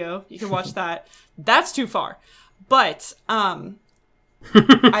educational video, you can watch that. That's too far. But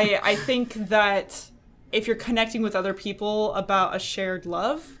I think that if you're connecting with other people about a shared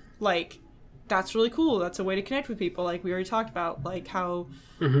love, like that's really cool. That's a way to connect with people. Like we already talked about, like how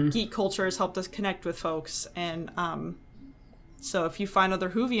geek culture has helped us connect with folks. And so if you find other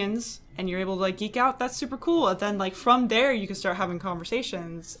Whovians and you're able to like geek out, that's super cool. And then like from there, you can start having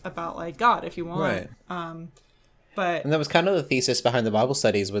conversations about like God if you want. Right. But and that was kind of the thesis behind the Bible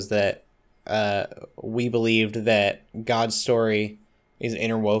studies, was that we believed that God's story is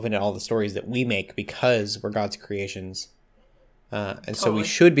interwoven in all the stories that we make because we're God's creations. And so we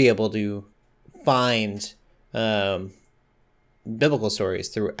should be able to find biblical stories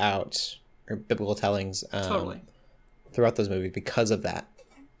throughout, or biblical tellings throughout those movies because of that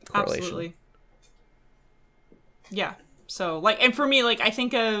correlation. Absolutely. Yeah. So like, and for me, like I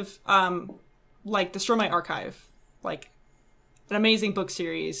think of like the Stromae Archive, like an amazing book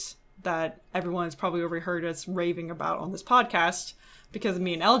series that everyone has probably overheard us raving about on this podcast because of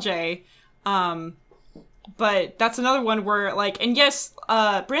me and LJ. But that's another one where like, and yes,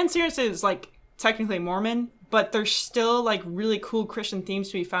 Brandon Sanderson is like technically Mormon, but there's still like really cool Christian themes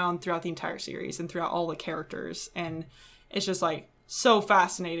to be found throughout the entire series and throughout all the characters. And it's just like so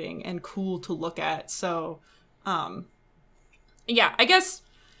fascinating and cool to look at. So, yeah, I guess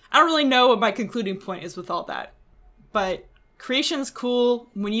I don't really know what my concluding point is with all that, but creation's cool.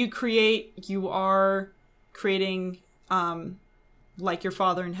 When you create, you are creating, like your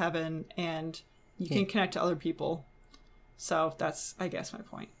Father in heaven, and you can connect to other people. So that's, I guess, my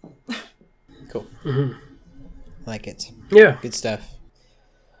point. Cool. Like it. Yeah. Good stuff.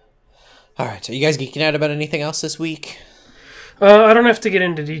 All right. Are you guys geeking out about anything else this week? I don't have to get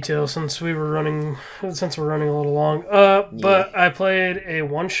into detail since we're running a little long. But I played a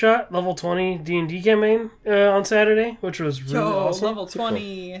one-shot level 20 D&D campaign on Saturday, which was really awesome. Level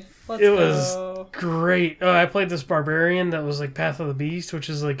 20. It was great. I played this barbarian that was like Path of the Beast, which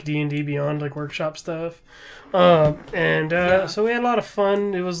is like D&D Beyond, like workshop stuff. So we had a lot of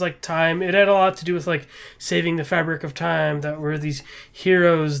fun. It was like time. It had a lot to do with like saving the fabric of time, that were these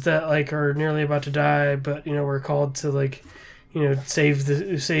heroes that like are nearly about to die, but you know, we're called to like, you know, save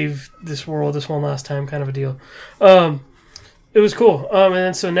this world this one last time, kind of a deal. It was cool. And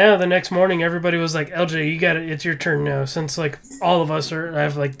then so now the next morning, everybody was like, "LJ, you got it. It's your turn now." Since like all of us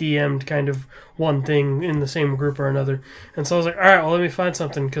have like DM'd kind of one thing in the same group or another, and so I was like, "All right, well, let me find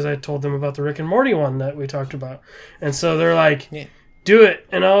something," because I told them about the Rick and Morty one that we talked about, and so they're like, "Do it,"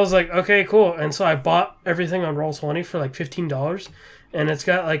 and I was like, "Okay, cool." And so I bought everything on Roll20 for like $15, and it's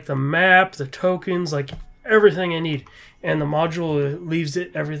got like the map, the tokens, like everything I need. And the module leaves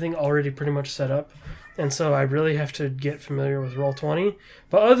everything already pretty much set up. And so I really have to get familiar with Roll20.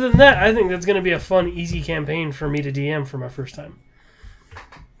 But other than that, I think that's going to be a fun, easy campaign for me to DM for my first time.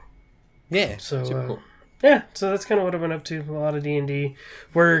 Yeah, so super cool. Yeah, so that's kind of what I've been up to. A lot of D&D.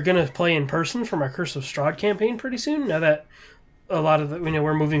 We're gonna play in person for my Curse of Strahd campaign pretty soon. Now that a lot of the,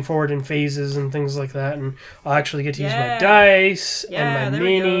 we're moving forward in phases and things like that, and I'll actually get to use my dice and my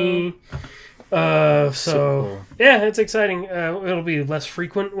mini. So cool. Yeah, it's exciting. It'll be less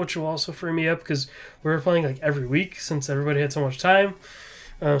frequent, which will also free me up because we were playing like every week since everybody had so much time.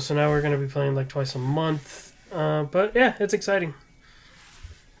 So now we're gonna be playing like twice a month. But yeah, it's exciting.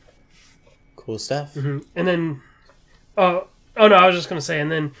 Cool stuff. Mm-hmm. And then, oh no, I was just gonna say,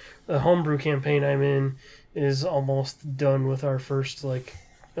 and then the homebrew campaign I'm in is almost done with our first like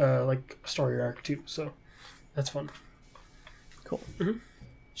story arc too. So that's fun. Cool. Mm-hmm.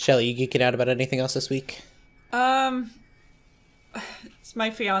 Shelly, you geeking out about anything else this week? It's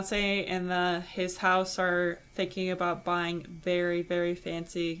my fiance and his house are thinking about buying very, very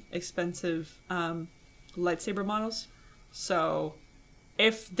fancy, expensive lightsaber models. So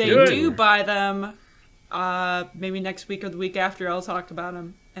if they do buy them, maybe next week or the week after, I'll talk about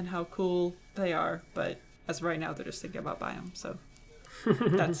them and how cool they are. But as of right now, they're just thinking about buying them. So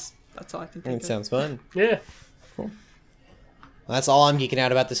that's all I can think of. It sounds fun. Yeah. Cool. Well, that's all I'm geeking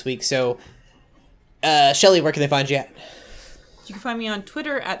out about this week. So, Shelly, where can they find you at? You can find me on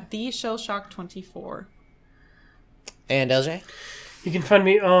Twitter at TheShellshock24. And LJ? You can find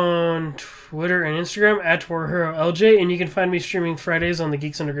me on Twitter and Instagram at WarHeroLJ, and you can find me streaming Fridays on the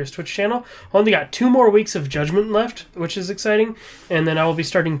Geeks Under Grace Twitch channel. Only got 2 more weeks of Judgment left, which is exciting, and then I will be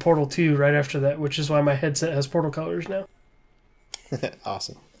starting Portal 2 right after that, which is why my headset has Portal colors now.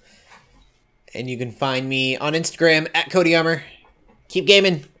 Awesome. And you can find me on Instagram at CodyArmor. Keep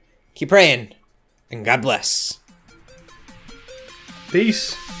gaming, keep praying, and God bless.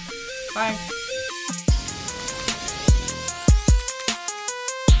 Peace. Bye.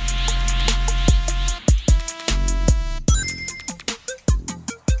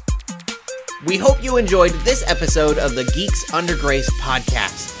 We hope you enjoyed this episode of the Geeks Under Grace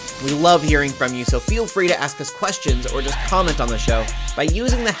podcast. We love hearing from you, so feel free to ask us questions or just comment on the show by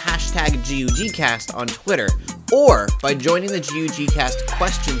using the hashtag GUGcast on Twitter or by joining the GUGcast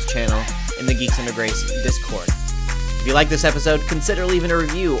questions channel in the Geeks Under Grace Discord. If you like this episode, consider leaving a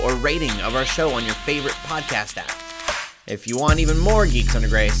review or rating of our show on your favorite podcast app. If you want even more Geeks Under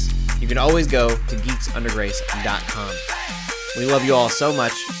Grace, you can always go to geeksundergrace.com. We love you all so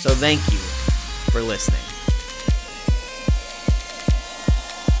much, so thank you for listening.